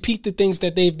they repeat the things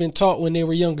that they've been taught when they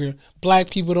were younger.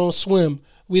 Black people don't swim.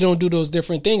 We don't do those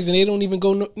different things, and they don't even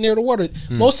go near the water.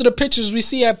 Most of the pictures we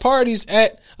see at parties,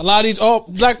 at a lot of these all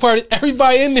black parties,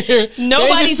 everybody in there.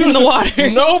 Nobody's in the water.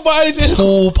 Nobody's in the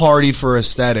Pool party for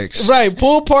aesthetics. Right,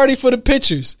 pool party for the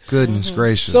pictures. Goodness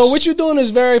gracious. So what you're doing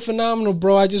is very phenomenal,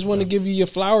 bro. I just want to give you your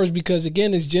flowers because,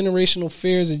 again, it's generational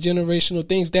fears and generational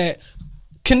things that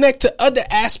connect to other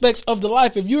aspects of the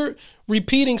life. If you're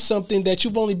repeating something that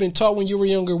you've only been taught when you were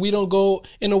younger, we don't go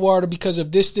in the water because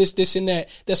of this, and that.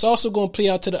 That's also going to play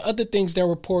out to the other things that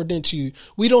were poured into you.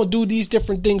 We don't do these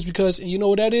different things because, and you know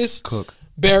what that is? Cook.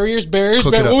 Barriers.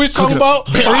 Cook We're always talking about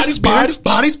bodies,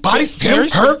 him,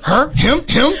 her, him.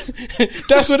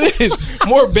 That's what it is.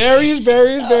 More barriers.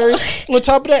 On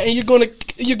top of that, and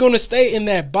you're gonna stay in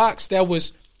that box that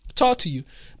was taught to you.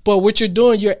 But what you're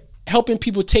doing, you're helping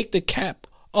people take the cap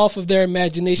off of their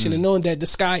imagination and knowing that the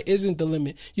sky isn't the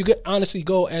limit. You could honestly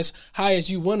go as high as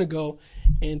you want to go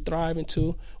and thrive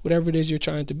into whatever it is you're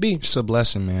trying to be. It's a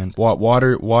blessing, man.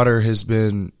 Water has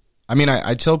been,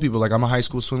 I tell people, like, I'm a high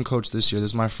school swim coach this year.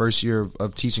 This is my first year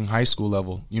of teaching high school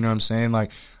level. You know what I'm saying?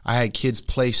 Like, I had kids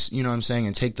place, you know what I'm saying,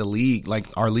 and take the league, like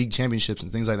our league championships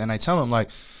and things like that. And I tell them, like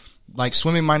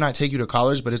swimming might not take you to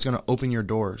college, but it's going to open your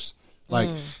doors. Like,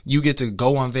 you get to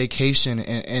go on vacation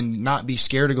and not be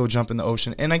scared to go jump in the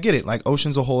ocean. And I get it. Like,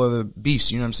 ocean's a whole other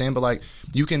beast. You know what I'm saying? But, like,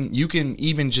 you can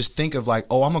even just think of, like,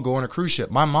 I'm going to go on a cruise ship.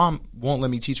 My mom won't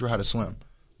let me teach her how to swim.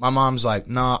 My mom's like,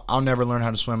 nah, I'll never learn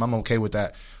how to swim. I'm okay with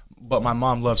that. But my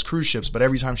mom loves cruise ships. But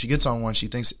every time she gets on one, she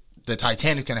thinks the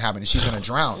Titanic's going to happen and she's going to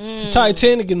drown. The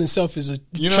Titanic in itself is a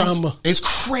trauma. It's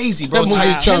crazy, bro.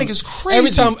 Titanic is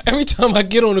crazy. Every time I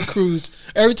get on a cruise,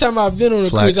 every time I've been on a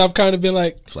cruise, I've kind of been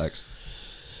like... Flex.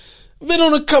 Been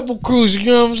on a couple cruises,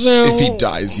 you know what I'm saying? If he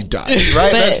dies, he dies,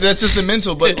 right? That's just the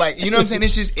mental. But, like, you know what I'm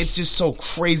saying? It's just so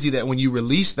crazy that when you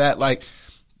release that, like,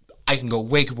 I can go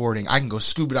wakeboarding, I can go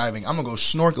scuba diving, I'm gonna go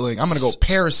snorkeling, I'm gonna go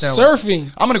parasailing,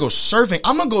 surfing. I'm gonna go surfing,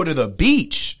 I'm gonna go to the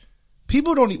beach. We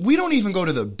don't even go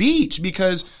to the beach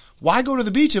because why go to the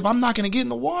beach if I'm not gonna get in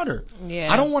the water?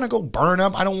 Yeah. I don't want to go burn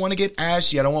up. I don't want to get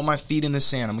ashy. I don't want my feet in the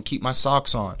sand. I'm gonna keep my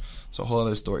socks on. It's a whole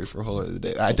other story for a whole other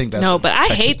day. I think that's no, but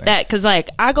I hate that because, like,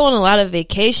 I go on a lot of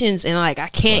vacations and, like, I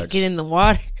can't get in the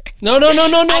water. No.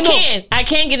 I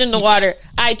can't get in the water.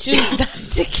 I choose not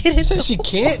to get in. Says she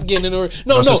can't get in the water.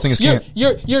 No. Such thing as can't.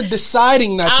 You're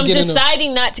deciding not to get in the water. I'm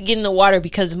deciding not to get in the water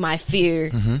because of my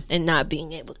fear and not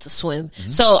being able to swim.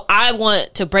 So I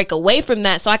want to break away from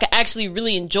that so I can actually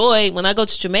really enjoy when I go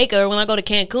to Jamaica or when I go to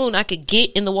Cancun, I could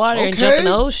get in the water and jump in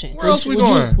the ocean. Where else we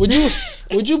going?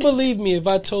 Would you believe me if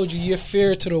I told you your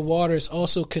fear to the water is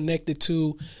also connected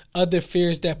to other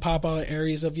fears that pop out in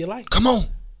areas of your life? Come on.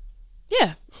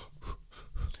 Yeah.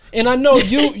 And I know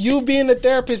you being a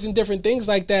therapist and different things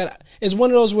like that is one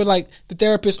of those where, like, the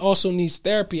therapist also needs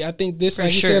therapy. I think this,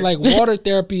 like you said, like water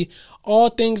therapy, all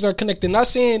things are connected. Not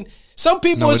saying some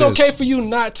people it's okay for you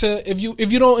not to, if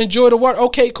you don't enjoy the water,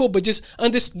 okay, cool. But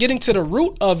just getting to the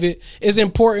root of it is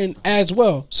important as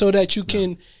well so that you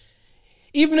can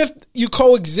even if you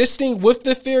coexisting with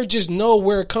the fear, just know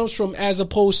where it comes from as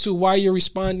opposed to why you're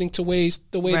responding to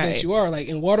the way Right. that you are. Like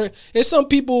in water, there's some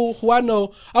people who I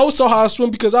know, I was taught how to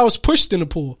swim because I was pushed in the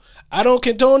pool. I don't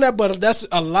condone that, but that's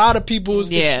a lot of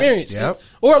people's Yeah. experience. Yep.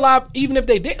 Or a lot, even if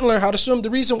they didn't learn how to swim, the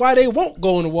reason why they won't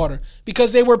go in the water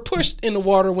because they were pushed in the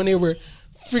water when they were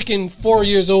freaking 4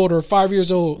 years old or 5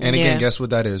 years old. And again, Yeah. guess what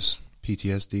that is?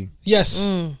 PTSD. Yes,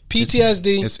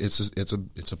 PTSD.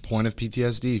 It's a point of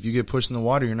PTSD. If you get pushed in the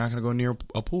water, you're not going to go near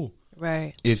a pool.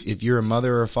 Right. If you're a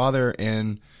mother or a father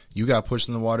and you got pushed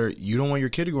in the water, you don't want your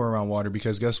kid to go around water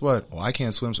because guess what? Well, I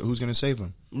can't swim, so who's going to save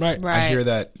him? Right. Right. I hear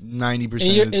that 90% And,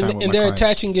 of the time with and my they're clients.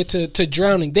 attaching it to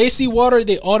drowning. They see water,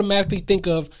 they automatically think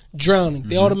of drowning.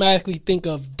 They automatically think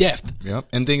of death. Yep.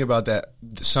 And think about that.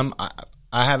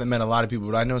 I haven't met a lot of people,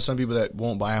 but I know some people that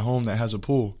won't buy a home that has a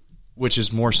pool, which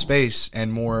is more space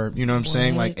and more, you know what I'm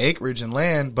saying, like acreage and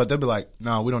land. But they'll be like,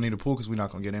 no, we don't need a pool because we're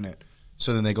not going to get in it.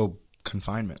 So then they go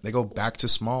confinement. They go back to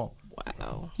small.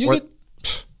 Wow. You Or- get,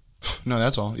 No,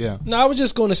 that's all. Yeah. no, I was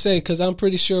just going to say because I'm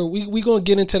pretty sure we going to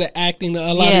get into the acting,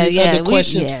 a lot of these Yeah, other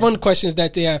questions, yeah. fun questions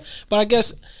that they have. But I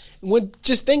guess when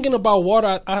just thinking about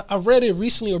water, I read it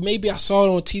recently or maybe I saw it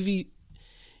on TV.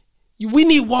 We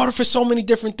need water for so many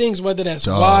different things, whether that's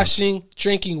Dog. washing,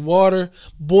 drinking water,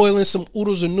 boiling some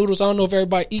oodles or noodles. I don't know if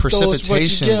everybody eat those, but you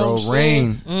Precipitation, get bro, what I'm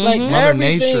saying? rain, Like Mother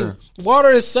everything. Nature. Water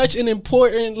is such an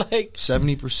important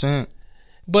 70%.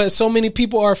 but so many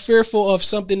people are fearful of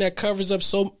something that covers up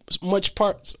so much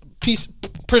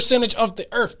percentage of the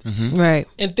earth. Right.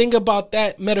 And think about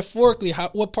that metaphorically.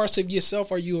 What parts of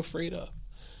yourself are you afraid of?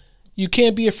 You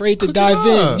can't be afraid to Cook it dive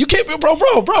up. in. You can't be, bro.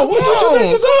 What you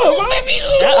think is up,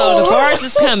 bro? Uh-oh, the bars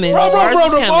is coming. Bro, the bars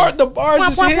is coming. the bars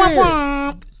is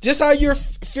here. Just how you're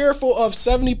fearful of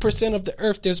 70% of the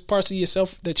earth, there's parts of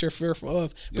yourself that you're fearful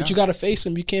of. But Yeah. you got to face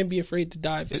them. You can't be afraid to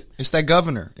dive in. It's that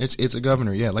governor. It's a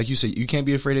governor. Yeah, like you said, you can't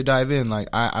be afraid to dive in. Like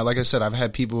like I said, I've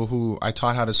had people who I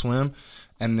taught how to swim,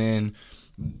 and then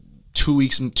 2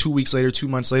 weeks later, 2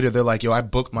 months later, they're like, "Yo, I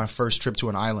booked my first trip to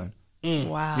an island."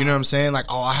 Wow. You know what I'm saying? Like,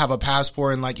 oh, I have a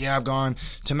passport, and like, yeah, I've gone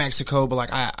to Mexico, but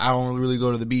like, I don't really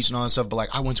go to the beach and all that stuff. But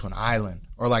like, I went to an island,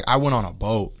 or like, I went on a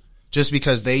boat, just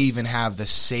because they even have the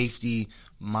safety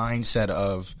mindset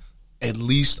of, at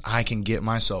least I can get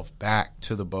myself back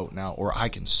to the boat now, or I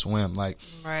can swim. Like,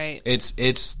 Right.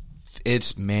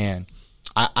 it's man.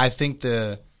 I think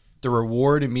the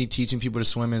reward in me teaching people to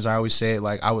swim is, I always say it,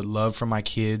 like, I would love for my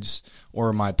kids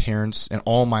or my parents and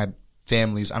all my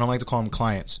families, I don't like to call them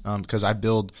clients, because I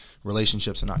build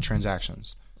relationships and not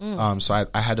transactions. So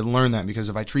I had to learn that, because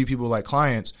if I treat people like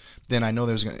clients, then I know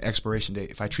there's an expiration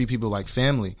date. If I treat people like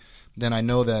family, then I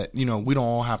know that, we don't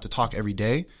all have to talk every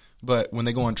day, but when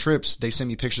they go on trips, they send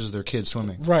me pictures of their kids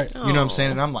swimming. Right. You know what I'm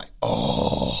saying? And I'm like,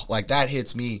 oh, like that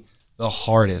hits me the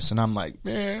hardest. And I'm like,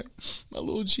 man, my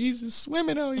little Jesus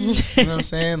swimming out here. You know what I'm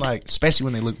saying? Like, especially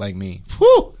when they look like me.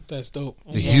 Whew, That's dope.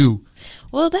 the hue.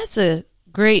 Well, that's a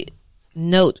great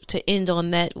note to end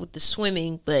on that with the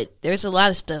swimming, but there's a lot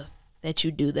of stuff that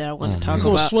you do that I want to talk We're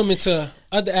going to about. swim into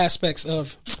other aspects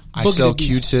of I Boogie sell the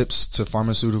Beast. Q-tips to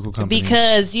pharmaceutical companies.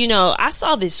 Because, I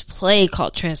saw this play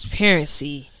called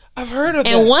Transparency. I've heard of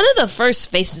And that. one of the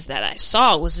first faces that I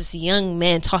saw was this young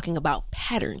man talking about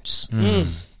patterns.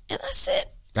 And I said,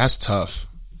 That's tough.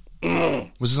 Was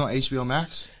this on HBO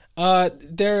Max?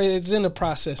 There is in the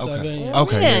process of it. Yeah.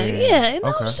 Okay. yeah. And I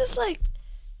Okay. was just like,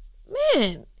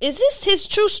 man, is this his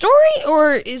true story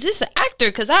or is this an actor?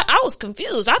 Because I was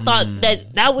confused. I thought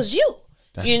that was you.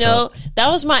 That's That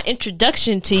was my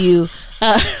introduction to you.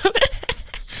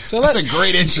 So That's let's a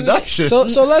great introduction. so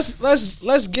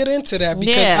let's get into that,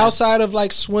 because Yeah. outside of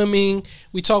like swimming,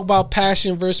 we talk about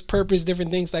passion versus purpose, different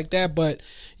things like that. But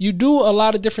you do a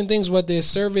lot of different things, whether it's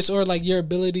service or like your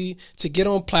ability to get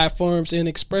on platforms and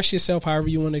express yourself however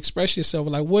you want to express yourself.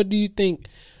 Like, what do you think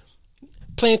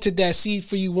planted that seed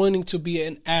for you wanting to be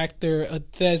an actor, a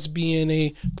thespian,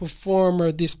 a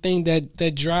performer? This thing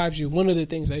that drives you. One of the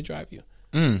things that drive you.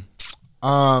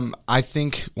 I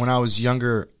think when I was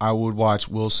younger, I would watch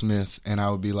Will Smith, and I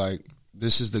would be like,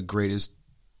 this is the greatest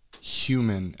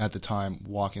human at the time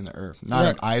walking the earth. Not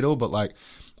an idol, but like,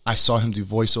 I saw him do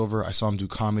voiceover. I saw him do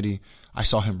comedy. I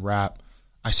saw him rap.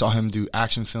 I saw him do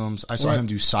action films. I saw him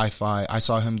do sci-fi. I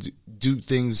saw him do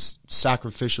things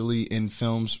sacrificially in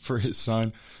films for his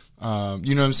son. You know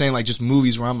what I'm saying? Like, just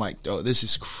movies where I'm like, oh, this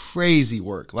is crazy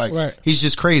work. Like, he's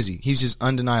just crazy. He's just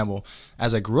undeniable.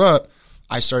 As I grew up,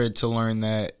 I started to learn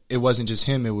that it wasn't just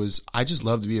him. It was, I just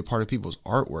love to be a part of people's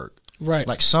artwork. Right.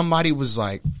 Like, somebody was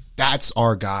like, that's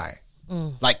our guy.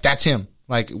 Like, that's him.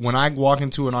 Like when I walk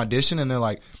into an audition and they're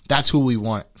like, that's who we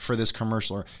want for this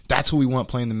commercial, or that's who we want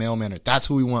playing the mailman, or that's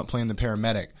who we want playing the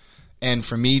paramedic. And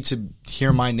for me to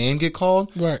hear my name get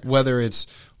called, right, whether it's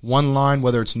one line,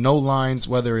 whether it's no lines,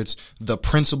 whether it's the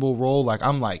principal role, like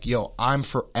I'm like, yo, I'm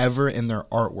forever in their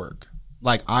artwork.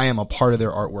 Like I am a part of their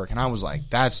artwork. And I was like,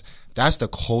 that's the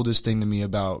coldest thing to me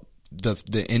about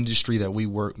the industry that we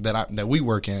work that we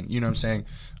work in. You know what I'm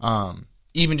saying?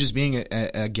 Even just being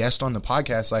a guest on the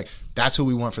podcast, like that's who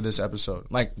we want for this episode.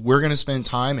 Like we're gonna spend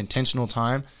time, intentional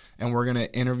time, and we're gonna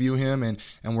interview him, and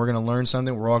we're gonna learn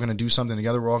something. We're all gonna do something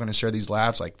together. We're all gonna share these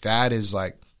laughs. Like that is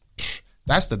like.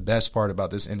 That's the best part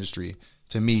about this industry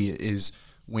to me, is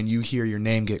when you hear your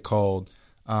name get called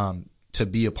to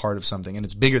be a part of something, and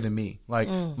it's bigger than me. Like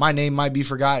my name might be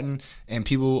forgotten, and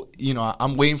people, you know,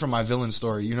 I'm waiting for my villain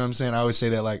story. You know what I'm saying? I always say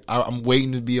that, like I'm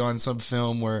waiting to be on some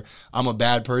film where I'm a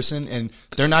bad person, and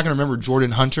they're not going to remember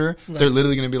Jordan Hunter. Right. They're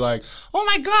literally going to be like, "Oh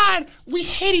my God, we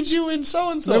hated you in so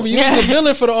and so." Remember, you was a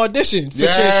villain for the audition. For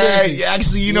yeah,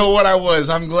 actually, you know what I was.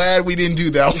 I'm glad we didn't do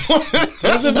that one.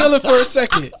 I was a villain for a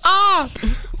second.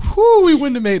 Whew, we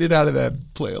wouldn't have made it out of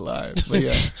that play alive. But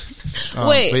yeah.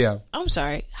 Wait, but yeah. I'm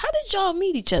sorry. How did y'all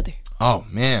meet each other? Oh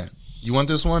man, you want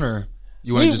this one, or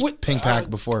you want to just ping pack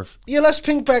before? Yeah, let's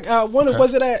ping pack.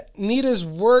 Was it at Nita's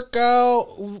workout?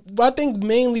 I think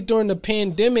mainly during the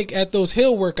pandemic at those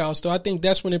hill workouts. Though I think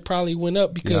that's when it probably went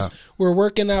up because we're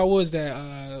working out. What was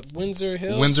that Windsor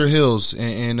Hills? Windsor Hills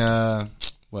in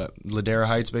what, Ladera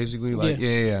Heights, basically. Like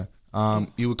yeah.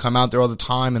 You would come out there all the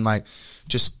time and like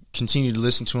just continue to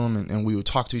listen to him, and we would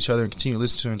talk to each other and continue to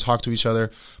listen to him and talk to each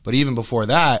other. But even before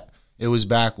that, it was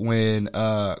back when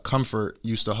Comfort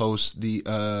used to host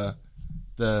the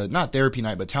not therapy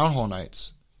night but town hall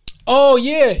nights. Oh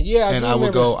yeah. I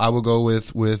would go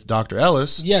with Dr.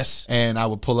 Ellis. Yes. And I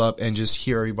would pull up and just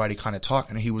hear everybody kind of talk,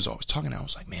 and he was always talking. And I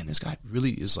was like, man, this guy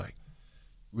really is like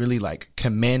really like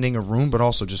commanding a room, but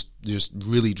also just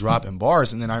really dropping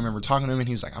bars. And then I remember talking to him, and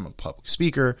he's like, I'm a public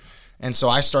speaker. And so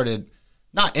I started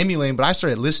not emulating, but I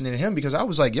started listening to him because I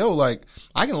was like, yo, like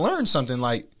I can learn something.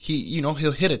 Like he'll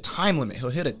hit a time limit. He'll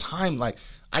hit a time, like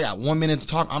I got 1 minute to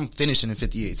talk, I'm finishing in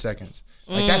 58 seconds.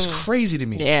 Like that's crazy to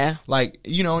me. Yeah. Like,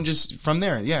 you know, and just from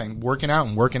there, and working out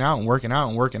in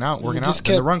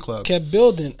the run club. Kept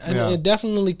building. And it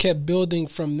definitely kept building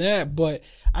from that. But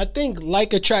I think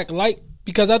like attract like,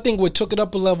 because I think what took it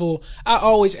up a level, I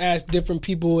always ask different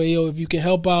people, hey, yo, if you can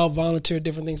help out, volunteer,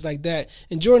 different things like that.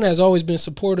 And Jordan has always been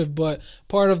supportive, but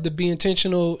part of the Be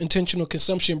Intentional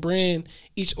consumption brand,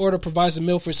 each order provides a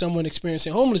meal for someone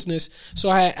experiencing homelessness. So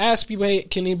I had asked people, hey,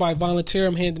 can anybody volunteer?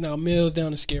 I'm handing out meals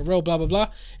down the Skid Row, blah, blah, blah.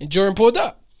 And Jordan pulled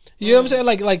up. You know what I'm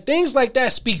saying? Like things like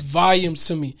that speak volumes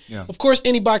to me. Yeah. Of course,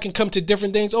 anybody can come to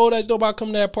different things. Oh, that's dope, I'll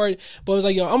come to that party. But I was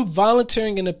like, yo, I'm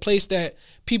volunteering in a place that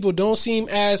people don't seem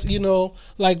as, you know,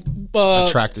 like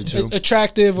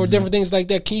attractive or different things like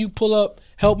that. Can you pull up,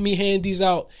 help me hand these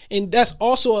out? And that's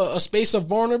also a space of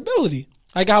vulnerability.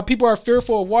 Like how people are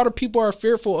fearful of water, people are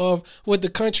fearful of what the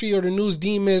country or the news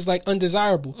deem as like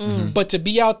undesirable. But to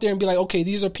be out there and be like, okay,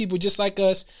 these are people just like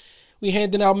us. We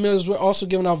handing out meals. We're also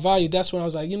giving out value. That's when I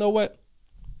was like, you know what?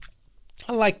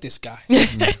 I like this guy.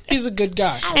 He's a good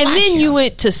guy. And then you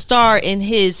went to star in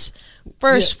his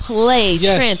first play,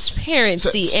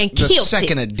 Transparency, and killed it. The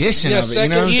second edition of it. You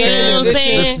know what I'm saying?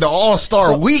 This the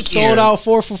All-Star Week. Sold out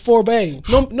 4 for 4, babe.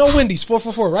 No Wendy's, 4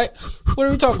 for 4, right? What are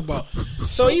we talking about?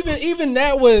 So even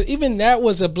that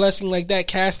was a blessing, like that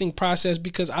casting process,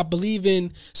 because I believe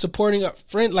in supporting a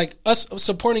friend, like us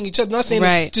supporting each other. I'm not saying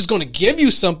that just going to give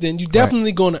you something. You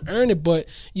definitely going to earn it, but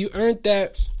you earned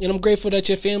that, and I'm grateful that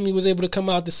your family was able to come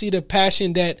out to see the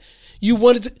passion that you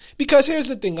wanted to, because here's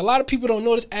the thing, a lot of people don't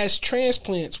notice as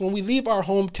transplants, when we leave our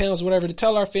hometowns, whatever, to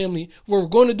tell our family what we're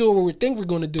going to do or what we think we're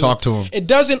going to do. Talk to them. It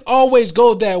doesn't always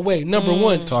go that way, number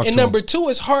one. And number two,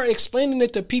 it's hard explaining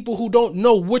it to people who don't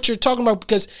know what you're talking about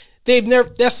because they've never,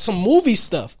 that's some movie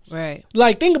stuff. Right.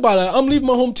 Like, think about it. I'm leaving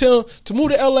my hometown to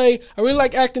move to LA. I really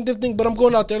like acting, different thing, but I'm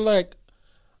going out there like,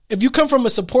 if you come from a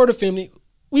supportive family,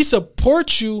 we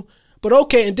support you. But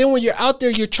okay, and then when you're out there,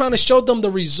 you're trying to show them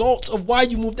the results of why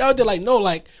you moved out there. Like, no,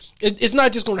 like, it's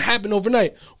not just going to happen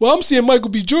overnight. Well, I'm seeing Michael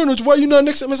B. Jordan. Why you not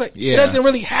next to him? It's like, it doesn't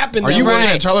really happen. Are you working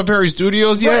at Tyler Perry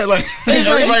Studios yet? Like,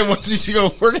 everybody wants you to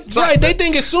go work at Tyler. Right, they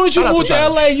think as soon as you move to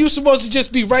LA, you're supposed to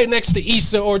just be right next to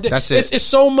Issa. Or that's it. It's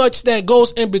so much that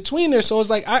goes in between there. So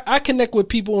it's like, I connect with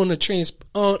people on a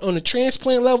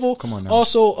transplant level. Come on now.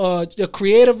 Also, the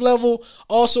creative level.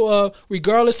 Also,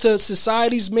 regardless to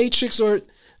society's matrix or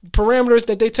parameters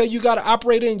that they tell you got to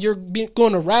operate in, you're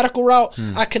going a radical route.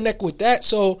 I connect with that.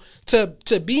 So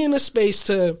to be in a space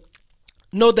to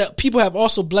know that people have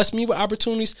also blessed me with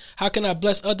opportunities. How can I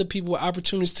bless other people with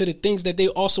opportunities to the things that they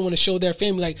also want to show their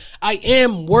family? Like, I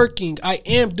am working. I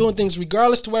am doing things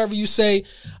regardless to whatever you say.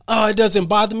 Oh, it doesn't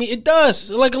bother me. It does.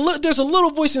 Like, there's a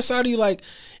little voice inside of you like,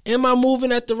 am I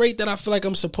moving at the rate that I feel like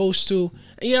I'm supposed to?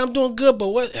 And yeah, I'm doing good, but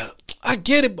what? I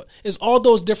get it, but it's all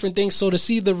those different things. So to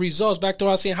see the results, back to what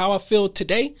I was saying, how I feel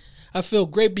today, I feel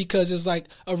great because it's like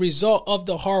a result of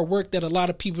the hard work that a lot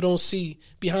of people don't see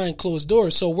behind closed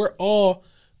doors. So we're all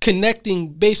connecting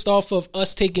based off of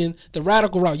us taking the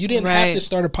radical route. You didn't have to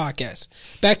start a podcast.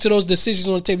 Back to those decisions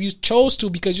on the table. You chose to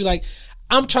because you're like,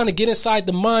 I'm trying to get inside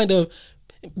the mind of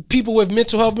people with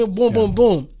mental health, boom, boom,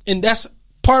 boom. And that's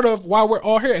part of why we're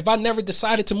all here. If I never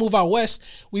decided to move out west,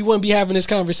 we wouldn't be having this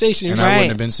conversation. And I wouldn't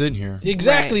have been sitting here.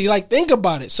 Exactly. Like, think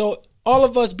about it. So all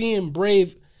of us being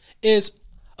brave is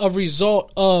a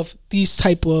result of these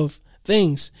type of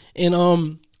things.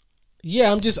 And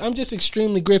yeah, I'm just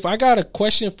extremely grateful. I got a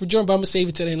question for Jordan, but I'm gonna save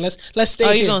it to the end. Let's stay.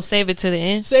 Oh, you gonna save it to the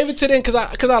end? Save it to the end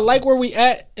because I like where we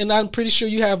at, and I'm pretty sure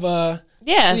you have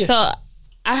yeah. So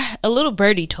a little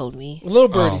birdie told me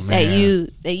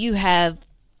that you have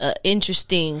an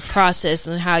interesting process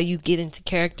on how you get into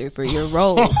character for your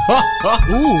roles.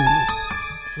 Ooh,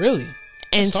 really?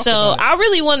 And so I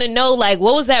really want to know, like,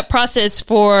 what was that process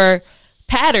for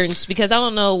Patterns? Because I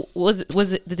don't know,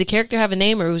 did the character have a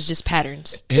name or it was just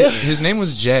Patterns? His name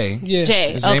was Jay. Yeah.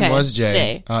 Jay. His name was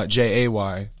Jay.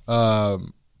 Jay. God,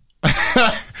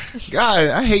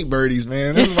 I hate birdies,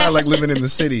 man. This is why I like living in the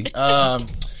city.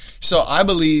 So I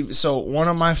believe, one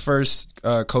of my first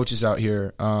coaches out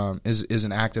here is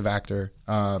an active actor.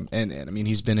 And I mean,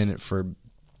 he's been in it for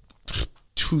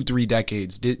 2-3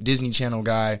 decades. Disney Channel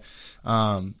guy.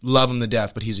 Love him to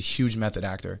death, but he's a huge method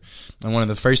actor. And one of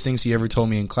the first things he ever told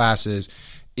me in class is,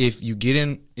 if you get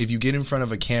in front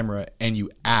of a camera and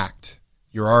you act,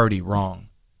 you're already wrong.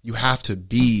 You have to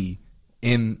be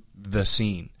in the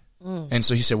scene. And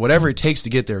so he said, whatever it takes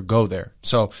to get there, go there.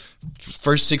 So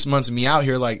first 6 months of me out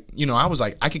here, like, you know, I was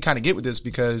like, I could kind of get with this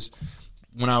because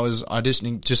when I was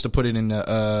auditioning, just to put it in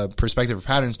perspective of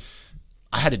Patterns,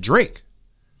 I had to drink.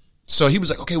 So he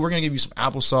was like, okay, we're going to give you some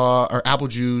applesauce or apple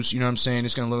juice. You know what I'm saying?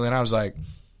 It's going to look like, I was like,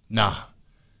 nah.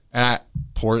 And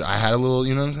I had a little,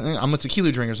 you know what I'm saying? I'm a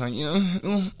tequila drinker. So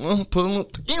put a little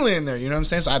tequila in there. You know what I'm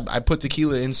saying? So I put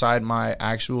tequila inside my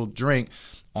actual drink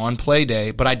on play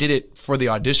day, but I did it for the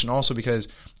audition also because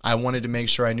I wanted to make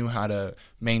sure I knew how to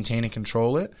maintain and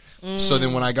control it. So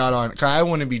then when I got on, cause I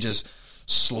wouldn't be just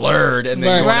slurred and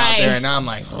then going out there, and now I'm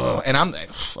like, oh, and I'm like,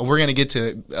 we're gonna get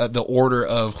to the order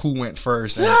of who went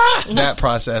first and that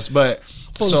process, but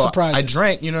I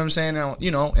drank, you know what I'm saying,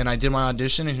 and I did my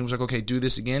audition, and he was like, okay, do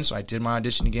this again. So I did my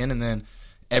audition again, and then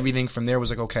everything from there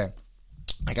was like, okay,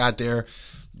 I got there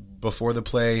before the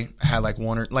play, had like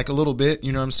one or like a little bit,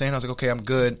 you know what I'm saying? I was like, okay, I'm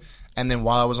good. And then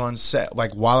while I was on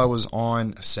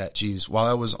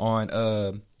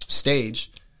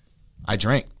stage, I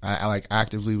drank. I like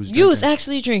actively was drinking. You was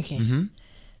actually drinking. Mm-hmm.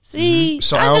 See,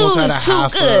 so I almost knew it had was a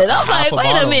half. Too good. I'm half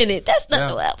like, wait a minute, that's not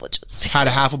no apple juice. Had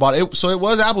a half a bottle. So it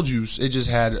was apple juice. It just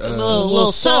had a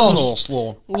little sauce, a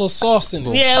little sauce in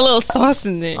it. Yeah, a little sauce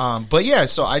in it. But yeah,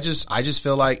 so I just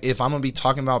feel like if I'm gonna be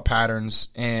talking about patterns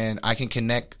and I can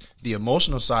connect the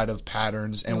emotional side of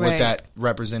patterns and what that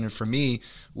represented for me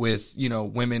with, you know,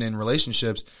 women in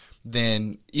relationships,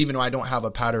 then even though I don't have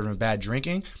a pattern of bad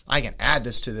drinking, I can add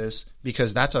this to this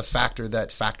because that's a factor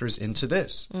that factors into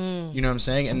this. You know what I'm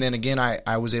saying? And then again,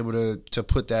 I was able to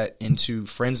put that into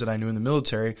friends that I knew in the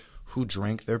military who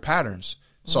drank their patterns.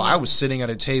 So I was sitting at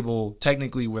a table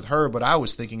technically with her, but I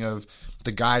was thinking of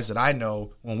the guys that I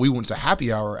know when we went to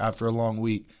happy hour after a long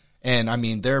week. And I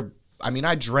mean,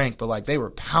 I drank, but like they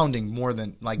were pounding more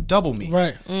than like double me.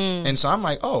 Right. And so I'm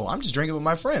like, oh, I'm just drinking with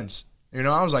my friends. You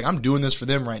know, I was like, I'm doing this for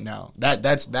them right now.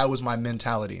 That was my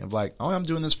mentality of like, oh, I'm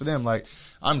doing this for them. Like,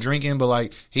 I'm drinking, but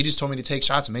like, he just told me to take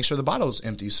shots and make sure the bottle's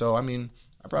empty. So, I mean,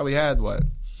 I probably had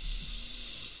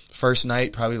first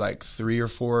night, probably like 3 or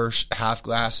 4 half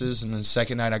glasses. And then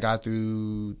second night I got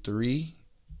through 3.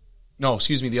 No,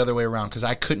 excuse me, the other way around. Cause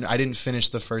I didn't finish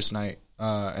the first night.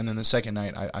 And then the second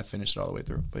night I finished it all the way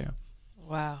through. But yeah.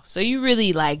 Wow. So you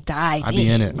really like dive in. I be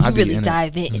in it. You really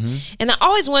dive in. Mm-hmm. And I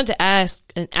always wanted to ask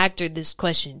an actor this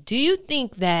question. Do you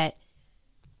think that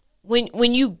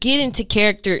when you get into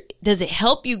character, does it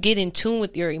help you get in tune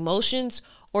with your emotions,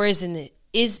 or is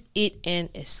it an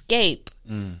escape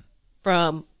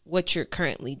from what you're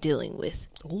currently dealing with?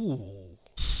 Ooh.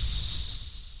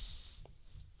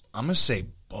 I'm going to say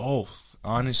both.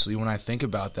 Honestly, when I think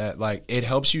about that, like, it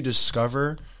helps you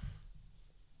discover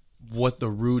what the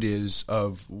root is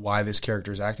of why this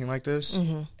character is acting like this,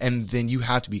 and then you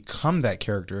have to become that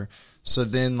character. So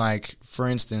then, like, for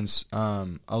instance, a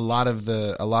lot of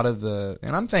the,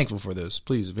 and I'm thankful for this.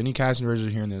 Please, if any casting directors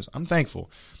are hearing this, I'm thankful.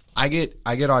 I get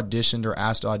auditioned or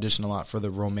asked to audition a lot for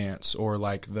the romance or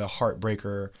like the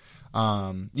heartbreaker,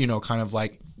 kind of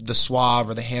like the suave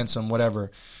or the handsome,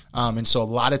 whatever. And so a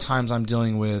lot of times I'm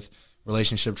dealing with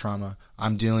relationship trauma.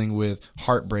 I'm dealing with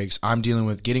heartbreaks. I'm dealing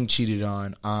with getting cheated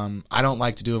on. I don't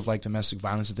like to do with like domestic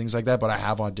violence and things like that, but I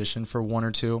have auditioned for one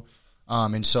or two.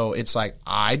 And so it's like,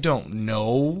 I don't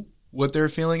know what they're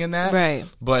feeling in that. Right.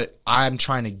 But I'm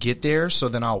trying to get there. So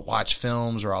then I'll watch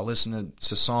films or I'll listen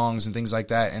to songs and things like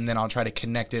that. And then I'll try to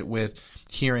connect it with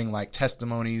hearing like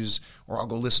testimonies, or I'll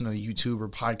go listen to a YouTube or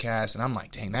podcast. And I'm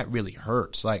like, dang, that really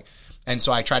hurts. Like, and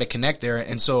so I try to connect there.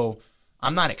 And so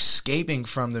I'm not escaping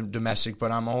from the domestic,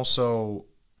 but I'm also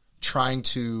trying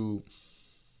to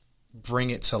bring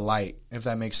it to light, if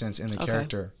that makes sense, in the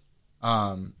character.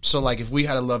 So like if we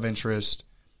had a love interest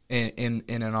in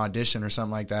an audition or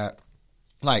something like that,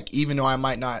 like even though I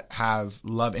might not have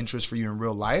love interest for you in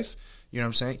real life, you know what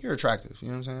I'm saying? You're attractive. You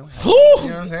know what I'm saying? You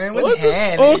know what I'm saying?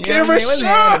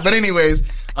 But anyways, you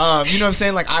know what I'm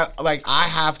saying? Like I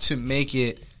have to make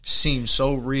it seem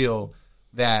so real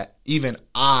that even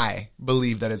I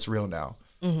believe that it's real now.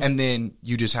 And then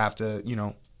you just have to,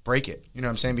 break it. You know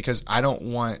what I'm saying? Because I don't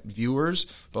want viewers,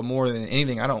 but more than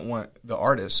anything, I don't want the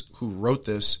artist who wrote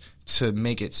this to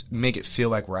make it feel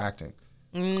like we're acting.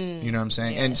 You know what I'm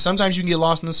saying? Yeah. And sometimes you can get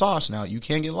lost in the sauce. Now you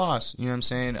can get lost. You know what I'm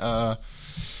saying?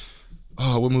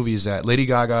 What movie is that? Lady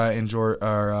Gaga and what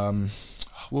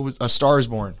was A Star Is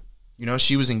Born?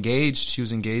 She was engaged. She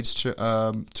was engaged to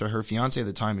her fiance at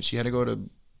the time, and she had to go to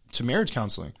marriage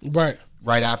counseling.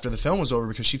 Right after the film was over,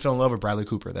 because she fell in love with Bradley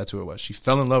Cooper. That's who it was. She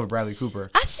fell in love with Bradley Cooper.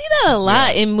 I see that a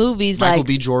lot in movies. Michael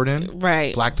B. Jordan,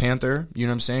 right? Black Panther. You know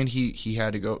what I'm saying? He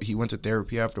had to go. He went to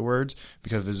therapy afterwards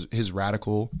because of his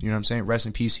radical. You know what I'm saying? Rest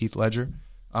in peace, Heath Ledger,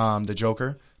 the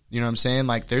Joker. You know what I'm saying?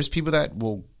 Like, there's people that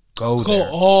will go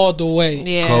all the way.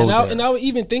 Yeah. And I was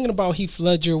even thinking about Heath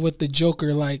Ledger with the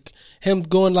Joker, like him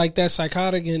going like that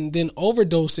psychotic and then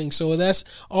overdosing. So that's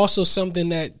also something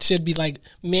that should be like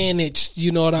managed,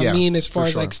 you know what I mean? As far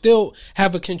as like still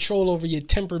have a control over your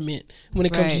temperament when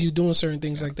it comes to you doing certain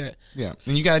things like that. Yeah.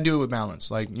 And you got to do it with balance.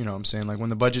 Like, you know what I'm saying? Like when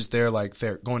the budget's there, like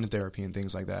going to therapy and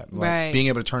things like that. Like being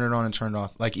able to turn it on and turn it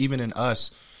off. Like even in Us,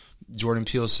 Jordan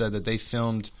Peele said that they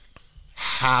filmed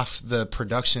half the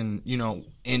production,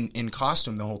 in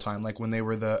costume the whole time. Like when they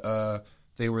were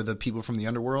the people from the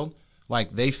underworld,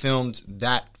 like they filmed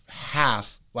that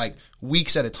half like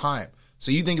weeks at a time.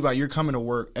 So you think about, you're coming to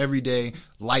work every day,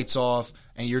 lights off,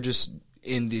 and you're just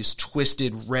in this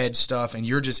twisted red stuff, and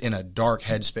you're just in a dark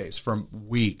headspace for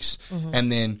weeks,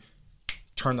 and then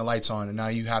turn the lights on, and now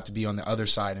you have to be on the other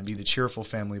side and be the cheerful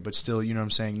family, but still, you know what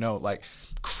I'm saying? No, like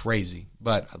crazy,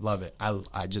 but I love it.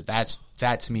 I just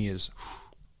that to me is,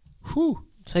 whew.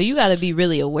 So you got to be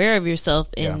really aware of yourself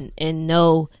and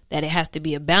know that it has to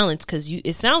be a balance, because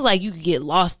it sounds like you could get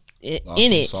lost in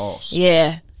it. Sauce.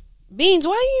 Yeah. Beans,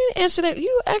 why you didn't answer that?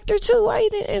 You actor too. Why you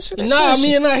didn't answer that? I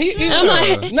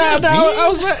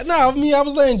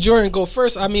was letting Jordan go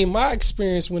first. I mean, my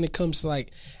experience when it comes to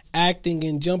like acting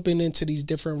and jumping into these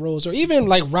different roles, or even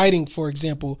like writing, for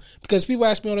example, because people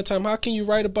ask me all the time, how can you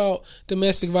write about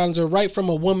domestic violence or write from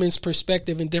a woman's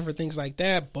perspective and different things like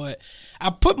that? But I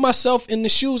put myself in the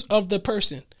shoes of the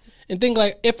person and think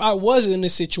like, if I was in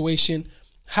this situation,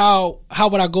 how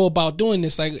would I go about doing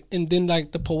this? Like, and then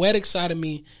like the poetic side of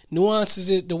me nuances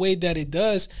it the way that it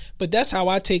does, but that's how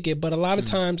I take it. But a lot of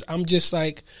times I'm just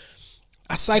like,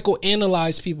 I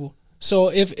psychoanalyze people. So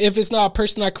if it's not a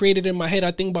person I created in my head,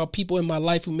 I think about people in my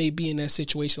life who may be in that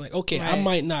situation. Like, okay, I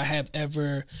might not have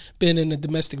ever been in a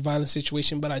domestic violence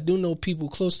situation, but I do know people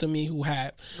close to me who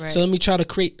have. So let me try to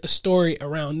create a story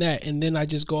around that, and then I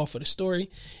just go off of the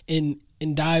story and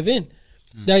dive in.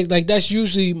 That's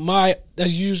usually my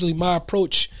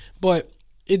approach. But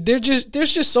there's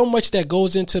just so much that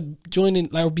goes into joining,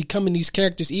 like, becoming these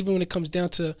characters, even when it comes down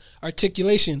to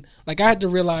articulation. Like, I had to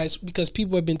realize, because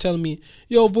people have been telling me,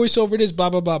 yo, voice over this, blah,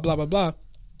 blah, blah, blah, blah, blah,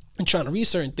 and trying to read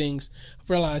certain things, I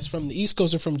realized from the East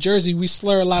Coast or from Jersey, we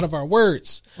slur a lot of our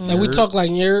words. Like, we talk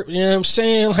like, you know what I'm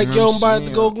saying? Like, yo, I'm about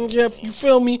to go, yeah, you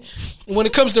feel me? And when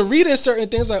it comes to reading certain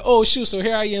things, like, oh, shoot, so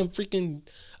here I am freaking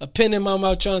a pen in my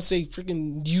mouth trying to say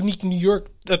freaking unique New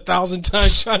York 1,000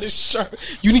 times, trying to sharp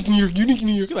unique New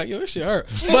York. Like, yo, that shit hurt.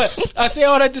 But I say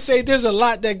all that to say there's a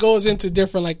lot that goes into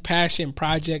different like passion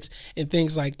projects and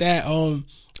things like that.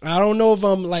 I don't know if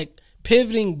I'm like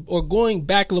pivoting or going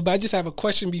back a little bit, I just have a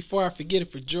question before I forget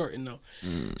it for Jordan though.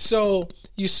 So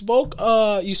you spoke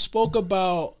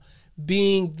about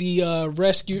being the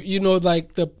rescue,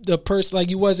 like the person, like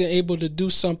you wasn't able to do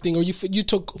something, or you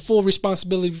took full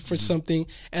responsibility for something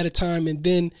at a time, and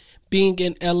then being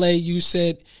in LA, you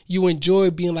said you enjoy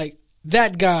being like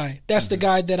that guy. That's the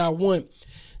guy that I want.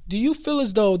 Do you feel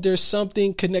as though there's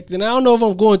something connected? And I don't know if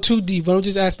I'm going too deep, but I'm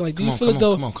just asking, like, do you feel as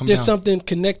though there's something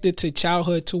connected to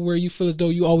childhood to where you feel as though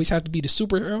you always have to be the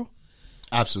superhero?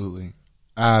 Absolutely.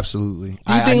 Absolutely.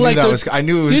 I knew it was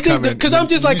coming. Because I'm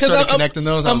just like,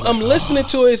 because I'm listening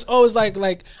to it. It's always like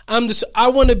I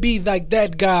want to be like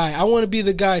that guy. I want to be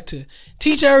the guy to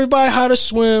teach everybody how to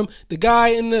swim. The guy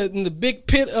in the big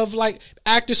pit of like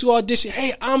actors who audition.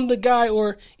 Hey, I'm the guy.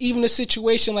 Or even a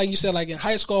situation like you said, like in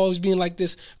high school, always being like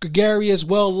this gregarious,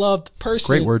 well loved person.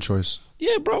 Great word choice.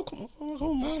 Yeah, bro. Come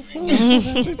on.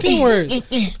 10 words.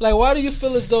 Like, why do you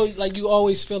feel as though like you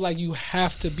always feel like you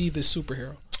have to be the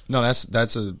superhero? No,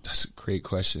 that's a great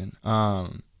question.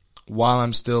 While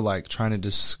I'm still like trying to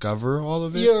discover all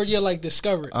of it, you're like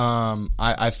discover it.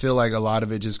 I feel like a lot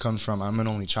of it just comes from I'm an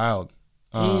only child,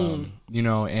 and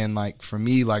like for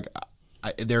me, like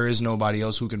there is nobody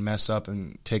else who can mess up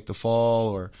and take the fall,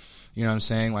 or you know what I'm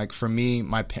saying. Like for me,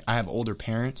 I have older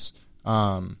parents,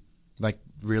 like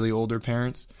really older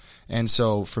parents, and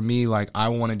so for me, like I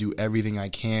want to do everything I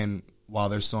can while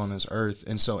they're still on this earth,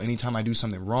 and so anytime I do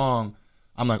something wrong,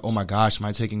 I'm like, oh my gosh, am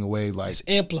I taking away like... It's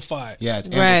amplified. Yeah, it's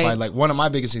amplified. Right. Like one of my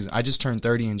biggest things, I just turned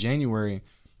 30 in January,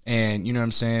 and you know what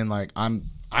I'm saying? Like I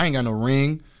ain't got no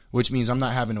ring, which means I'm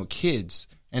not having no kids.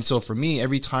 And so for me,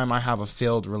 every time I have a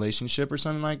failed relationship or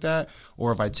something like that,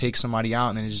 or if I take somebody out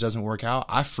and then it just doesn't work out,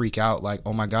 I freak out like,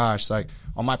 oh my gosh, like,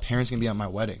 are my parents going to be at my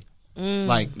wedding?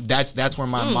 Like that's where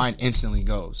my mind instantly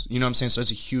goes. You know what I'm saying? So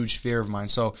it's a huge fear of mine.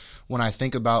 So when I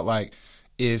think about like,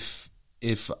 if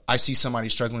I see somebody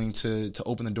struggling to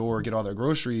open the door or get all their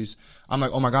groceries, I'm like,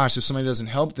 oh my gosh, if somebody doesn't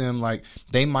help them, like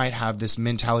they might have this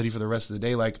mentality for the rest of the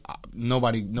day, like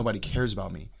nobody cares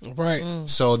about me. Right.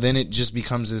 So then it just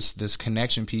becomes this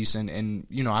connection piece, and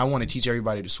I want to teach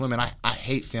everybody to swim, and I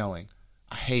hate failing.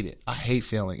 I hate it. I hate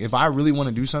failing. If I really want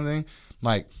to do something,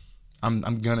 like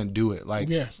I'm gonna do it. Like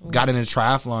got into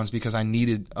triathlons because I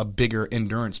needed a bigger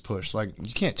endurance push. Like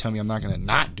you can't tell me I'm not gonna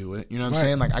not do it. You know what I'm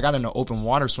saying? Like I got into open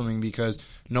water swimming because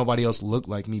nobody else looked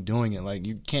like me doing it. Like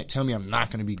you can't tell me I'm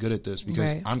not gonna be good at this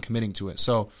because I'm committing to it.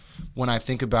 So when I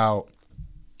think about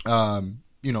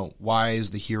why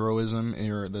is the heroism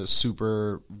or the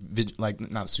super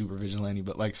not super vigilante,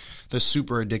 but like the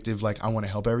super addictive, like I want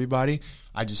to help everybody,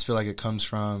 I just feel like it comes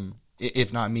from,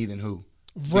 if not me, then who?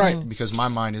 Right. Because my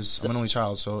mind is, I'm an only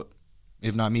child, so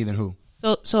if not me, then who?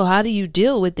 So how do you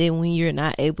deal with it when you're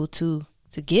not able to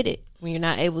get it? When you're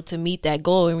not able to meet that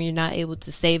goal, and when you're not able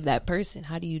to save that person?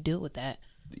 How do you deal with that?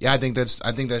 Yeah, I think that's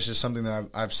just something that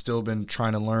I've still been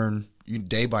trying to learn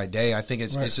day by day. I think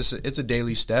it's just it's a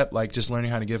daily step, like just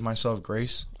learning how to give myself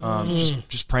grace.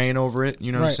 Just praying over it,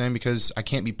 you know what I'm saying? Because I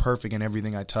can't be perfect in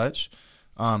everything I touch.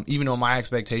 Even though my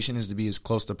expectation is to be as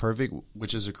close to perfect,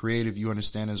 which as a creative, you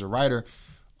understand as a writer,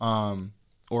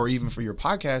 or even for your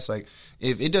podcast, like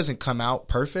if it doesn't come out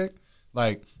perfect,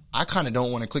 like I kind of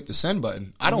don't want to click the send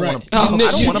button. I don't want to. I don't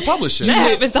want to publish it.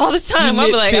 That happens all the time. I'm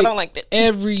like, I don't like that.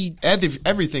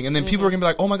 Everything, and then people are gonna be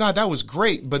like, "Oh my god, that was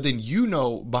great," but then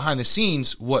behind the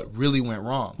scenes what really went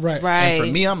wrong. Right. And for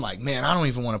me, I'm like, man, I don't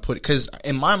even want to put it, because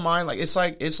in my mind, like it's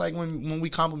like when we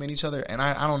compliment each other, and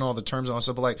I don't know all the terms on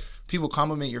stuff, but like people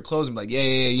compliment your clothes and be like, yeah,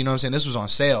 you know what I'm saying? This was on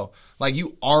sale. Like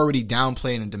you already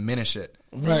downplay it and diminish it.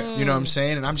 Right. You know what I'm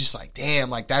saying? And I'm just like, damn,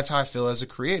 like that's how I feel as a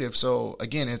creative. So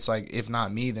again, it's like, if not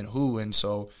me, then who? And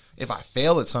so if I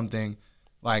fail at something,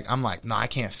 like I'm like, no, I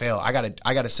can't fail. I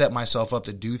gotta set myself up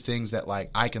to do things that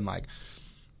like I can like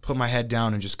put my head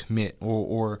down and just commit,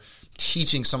 or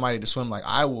teaching somebody to swim. Like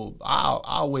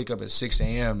I'll wake up at 6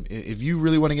 a.m. If you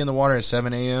really want to get in the water at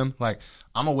 7 a.m., like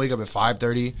I'm going to wake up at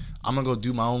 5:30. I'm going to go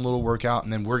do my own little workout,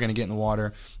 and then we're going to get in the water,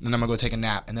 and then I'm going to go take a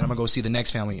nap, and then I'm going to go see the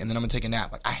next family, and then I'm going to take a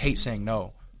nap. Like I hate saying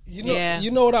no. You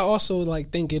know what I also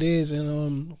like think it is,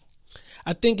 and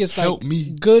I think it's like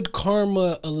good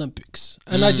karma Olympics.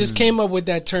 And I just came up with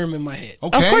that term in my head.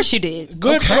 Okay. Of course you did.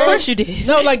 Good. Okay. Of course you did.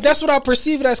 No, like that's what I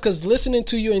perceive it as, because listening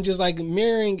to you and just like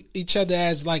mirroring each other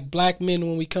as like black men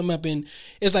when we come up, and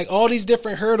it's like all these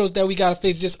different hurdles that we got to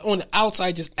face just on the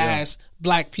outside, just as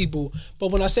black people. But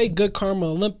when I say good karma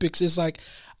Olympics, it's like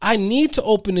I need to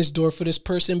open this door for this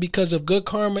person because of good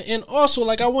karma. And also,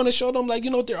 like, I want to show them, like,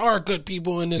 there are good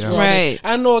people in this world. Right.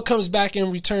 I know it comes back in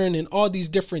return and all these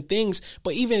different things,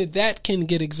 but even that can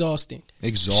get exhausting.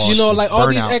 Like all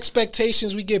these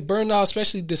expectations, we get burned out,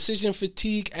 especially decision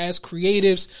fatigue as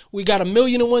creatives. We got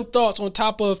 1,000,001 thoughts on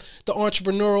top of the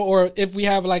entrepreneurial, or if we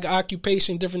have like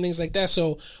occupation, different things like that.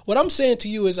 So what I'm saying to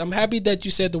you is I'm happy that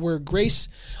you said the word grace.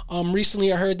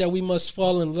 Recently I heard that we must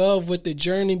fall in love with the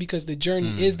journey because the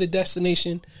journey is the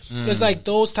destination. It's like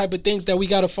those type of things that we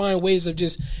got to find ways of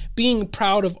just being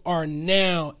proud of our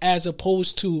now as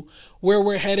opposed to where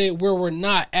we're headed, where we're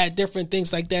not at, different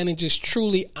things like that, and just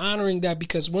truly honoring that,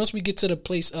 because once we get to the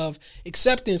place of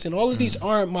acceptance, and all of these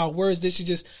aren't my words, this is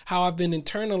just how I've been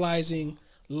internalizing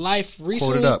life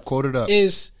recently. Quote it up.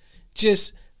 Is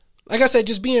just, like I said,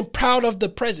 just being proud of the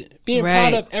present, being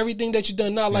proud of everything that you've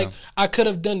done. Not like I could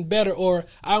have done better, or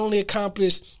I only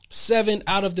accomplished 7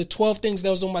 out of the 12 things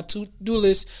that was on my to-do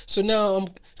list. So now I'm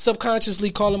subconsciously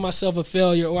calling myself a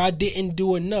failure, or I didn't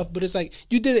do enough. But it's like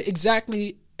you did it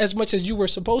exactly as much as you were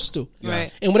supposed to.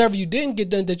 Right. And whatever you didn't get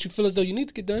done that you feel as though you need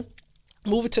to get done,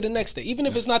 move it to the next day. Even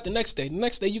if it's not the next day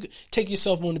you could take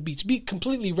yourself on the beach. Be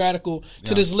completely radical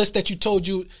to this list that you told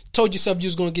yourself you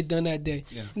was going to get done that day.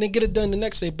 Yeah. And then get it done the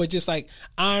next day. But just like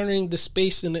honoring the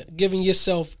space and giving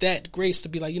yourself that grace to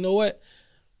be like, you know what?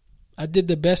 I did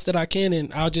the best that I can,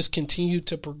 and I'll just continue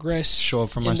to progress. Show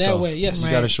up for in myself. that way. Yes, you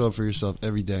got to show up for yourself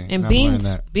every day. And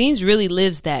Beans really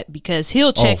lives that, because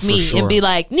he'll check me and be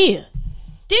like, Nia,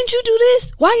 didn't you do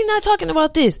this? Why are you not talking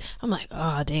about this? I'm like,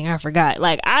 oh, dang, I forgot.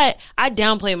 Like, I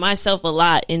downplay myself a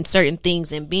lot in certain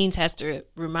things, and Beans has to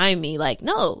remind me, like,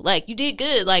 no, like, you did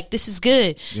good. Like, this is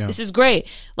good. Yeah. This is great.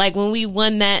 Like, when we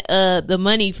won that, the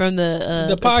money from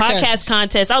the podcast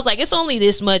contest, I was like, it's only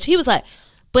this much. He was like,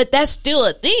 but that's still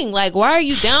a thing. Like, why are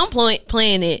you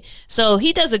downplaying it? So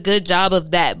he does a good job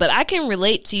of that. But I can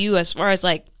relate to you as far as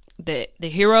like the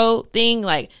hero thing.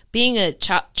 Like, being a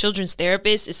children's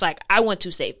therapist, it's like I want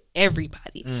to save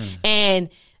everybody. And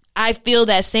I feel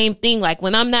that same thing. Like,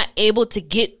 when I'm not able to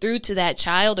get through to that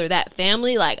child or that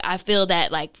family, like, I feel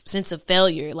that like sense of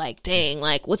failure. Like, dang,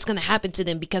 like, what's going to happen to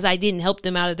them because I didn't help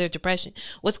them out of their depression?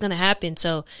 What's going to happen?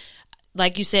 So,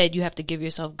 like you said, you have to give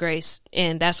yourself grace,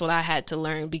 and that's what I had to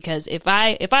learn, because if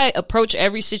I approach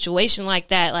every situation like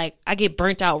that, like, I get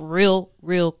burnt out real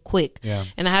quick. Yeah.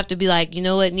 And I have to be like, you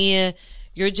know what, Nia,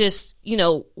 you're just,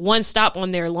 one stop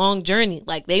on their long journey.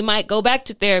 Like, they might go back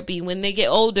to therapy when they get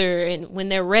older and when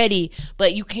they're ready,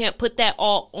 but you can't put that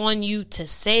all on you to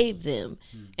save them.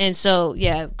 And so,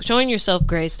 yeah, showing yourself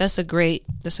grace, that's a great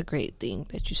thing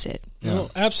that you said. Yeah.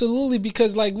 No, absolutely,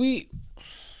 because like we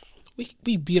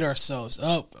beat ourselves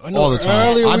up. I know all the time.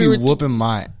 Earlier I be whooping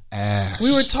my ass.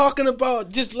 We were talking about,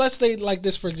 just let's say like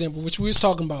this, for example, which we was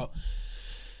talking about.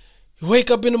 You wake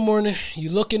up in the morning,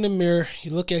 you look in the mirror, you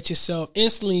look at yourself.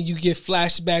 Instantly, you get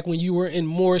flashback when you were in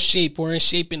more shape or in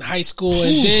shape in high school,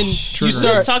 and then you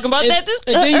start talking about that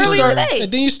earlier today.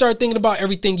 And then you start thinking about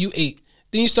everything you ate.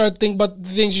 Then you start thinking about the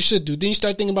things you should do. Then you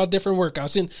start thinking about different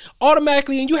workouts. And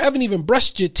automatically, and you haven't even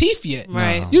brushed your teeth yet.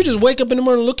 Right. You just wake up in the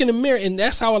morning, look in the mirror, and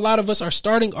that's how a lot of us are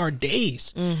starting our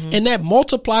days. Mm-hmm. And that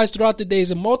multiplies throughout the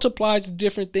days. It multiplies the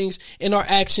different things in our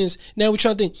actions. Now we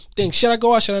try to think, should I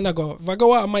go out? Should I not go out? If I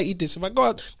go out, I might eat this. If I go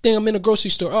out, then I'm in a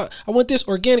grocery store. I want this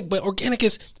organic, but organic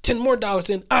is $10 more.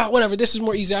 And whatever, this is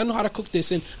more easy. I know how to cook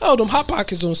this. And them Hot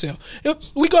Pockets on sale.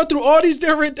 We go through all these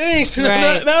different things.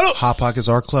 Right. Hot Pockets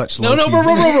are clutch. Bro.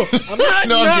 I'm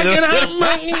not getting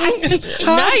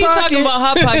now you talking about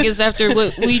Hot Pockets after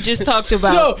what we just talked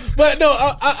about.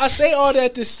 I say all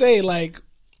that to say, like,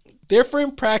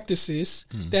 different practices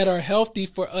that are healthy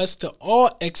for us to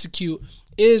all execute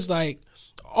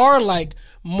are like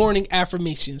morning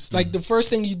affirmations. Like, the first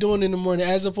thing you're doing in the morning,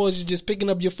 as opposed to just picking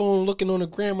up your phone, looking on the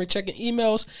grammar, checking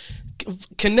emails.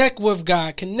 Connect with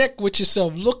God, connect with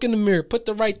yourself, look in the mirror, put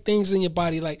the right things in your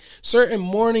body. Like, certain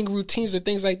morning routines or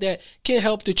things like that can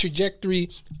help the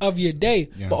trajectory of your day.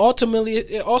 Yeah. But ultimately,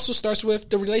 it also starts with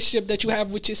the relationship that you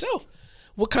have with yourself.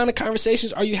 What kind of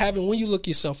conversations are you having when you look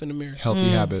yourself in the mirror? Healthy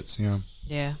habits,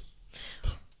 yeah.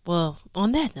 Well,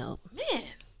 on that note, man,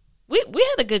 we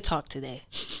had a good talk today.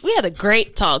 We had a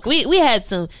great talk. We had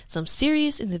some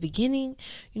serious in the beginning.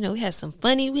 We had some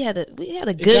funny. We had a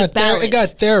good balance. It got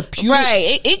therapeutic.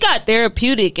 Right. It got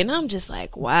therapeutic, and I'm just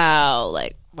like, wow.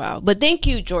 But thank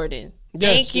you, Jordan.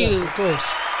 Yes, thank you. Yes, of course.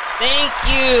 Thank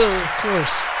you.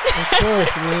 Of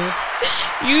course, man.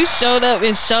 You showed up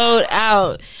and showed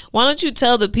out. Why don't you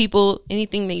tell the people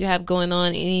anything that you have going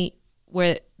on,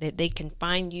 anywhere that they can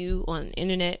find you on the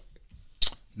internet?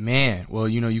 Man, well,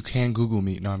 you can Google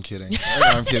me. No, I'm kidding. No,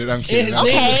 I'm kidding. And his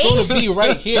name is going to be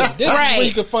right here. This is where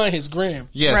you can find his gram.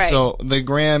 Yes, Right. so the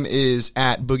gram is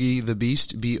at Boogie the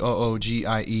Beast,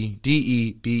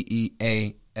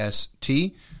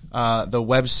 BOOGIEDEBEAST. The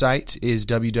website is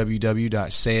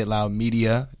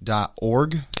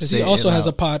www.sayitloudmedia.org. Because he also has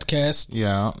a podcast.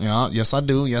 Yeah, yes I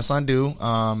do.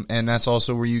 And that's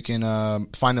also where you can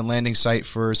find the landing site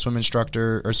for swim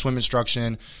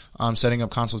instruction, setting up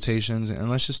consultations, and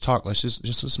let's just talk.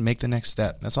 Let's make the next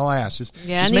step. That's all I ask. Just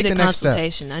I need make a the next step.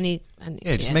 consultation. I need.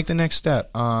 Just make the next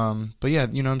step. But yeah,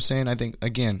 you know what I'm saying? I think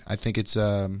it's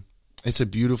a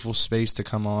beautiful space to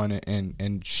come on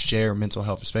and share mental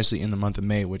health, especially in the month of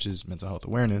May, which is mental health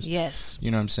awareness. Yes.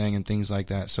 You know what I'm saying? And things like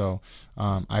that. So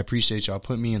I appreciate y'all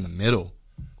putting me in the middle.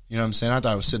 You know what I'm saying? I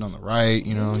thought I was sitting on the right,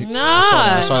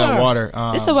 I saw that water.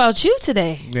 It's about you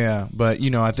today. Yeah, but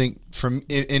I think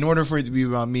in order for it to be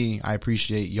about me, I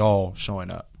appreciate y'all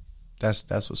showing up. That's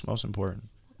what's most important.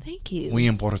 Thank you. Muy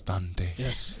importante.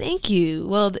 Yes. Thank you.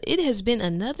 Well, it has been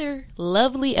another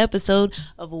lovely episode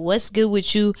of What's Good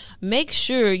With You. Make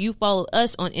sure you follow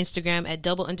us on Instagram at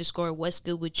 _What's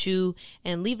Good With You,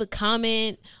 and leave a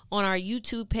comment on our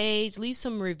YouTube page. Leave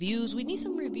some reviews. We need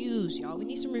some reviews, y'all. We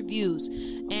need some reviews.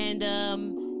 And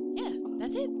yeah,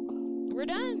 that's it. We're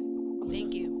done.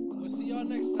 Thank you. We'll see y'all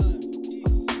next time.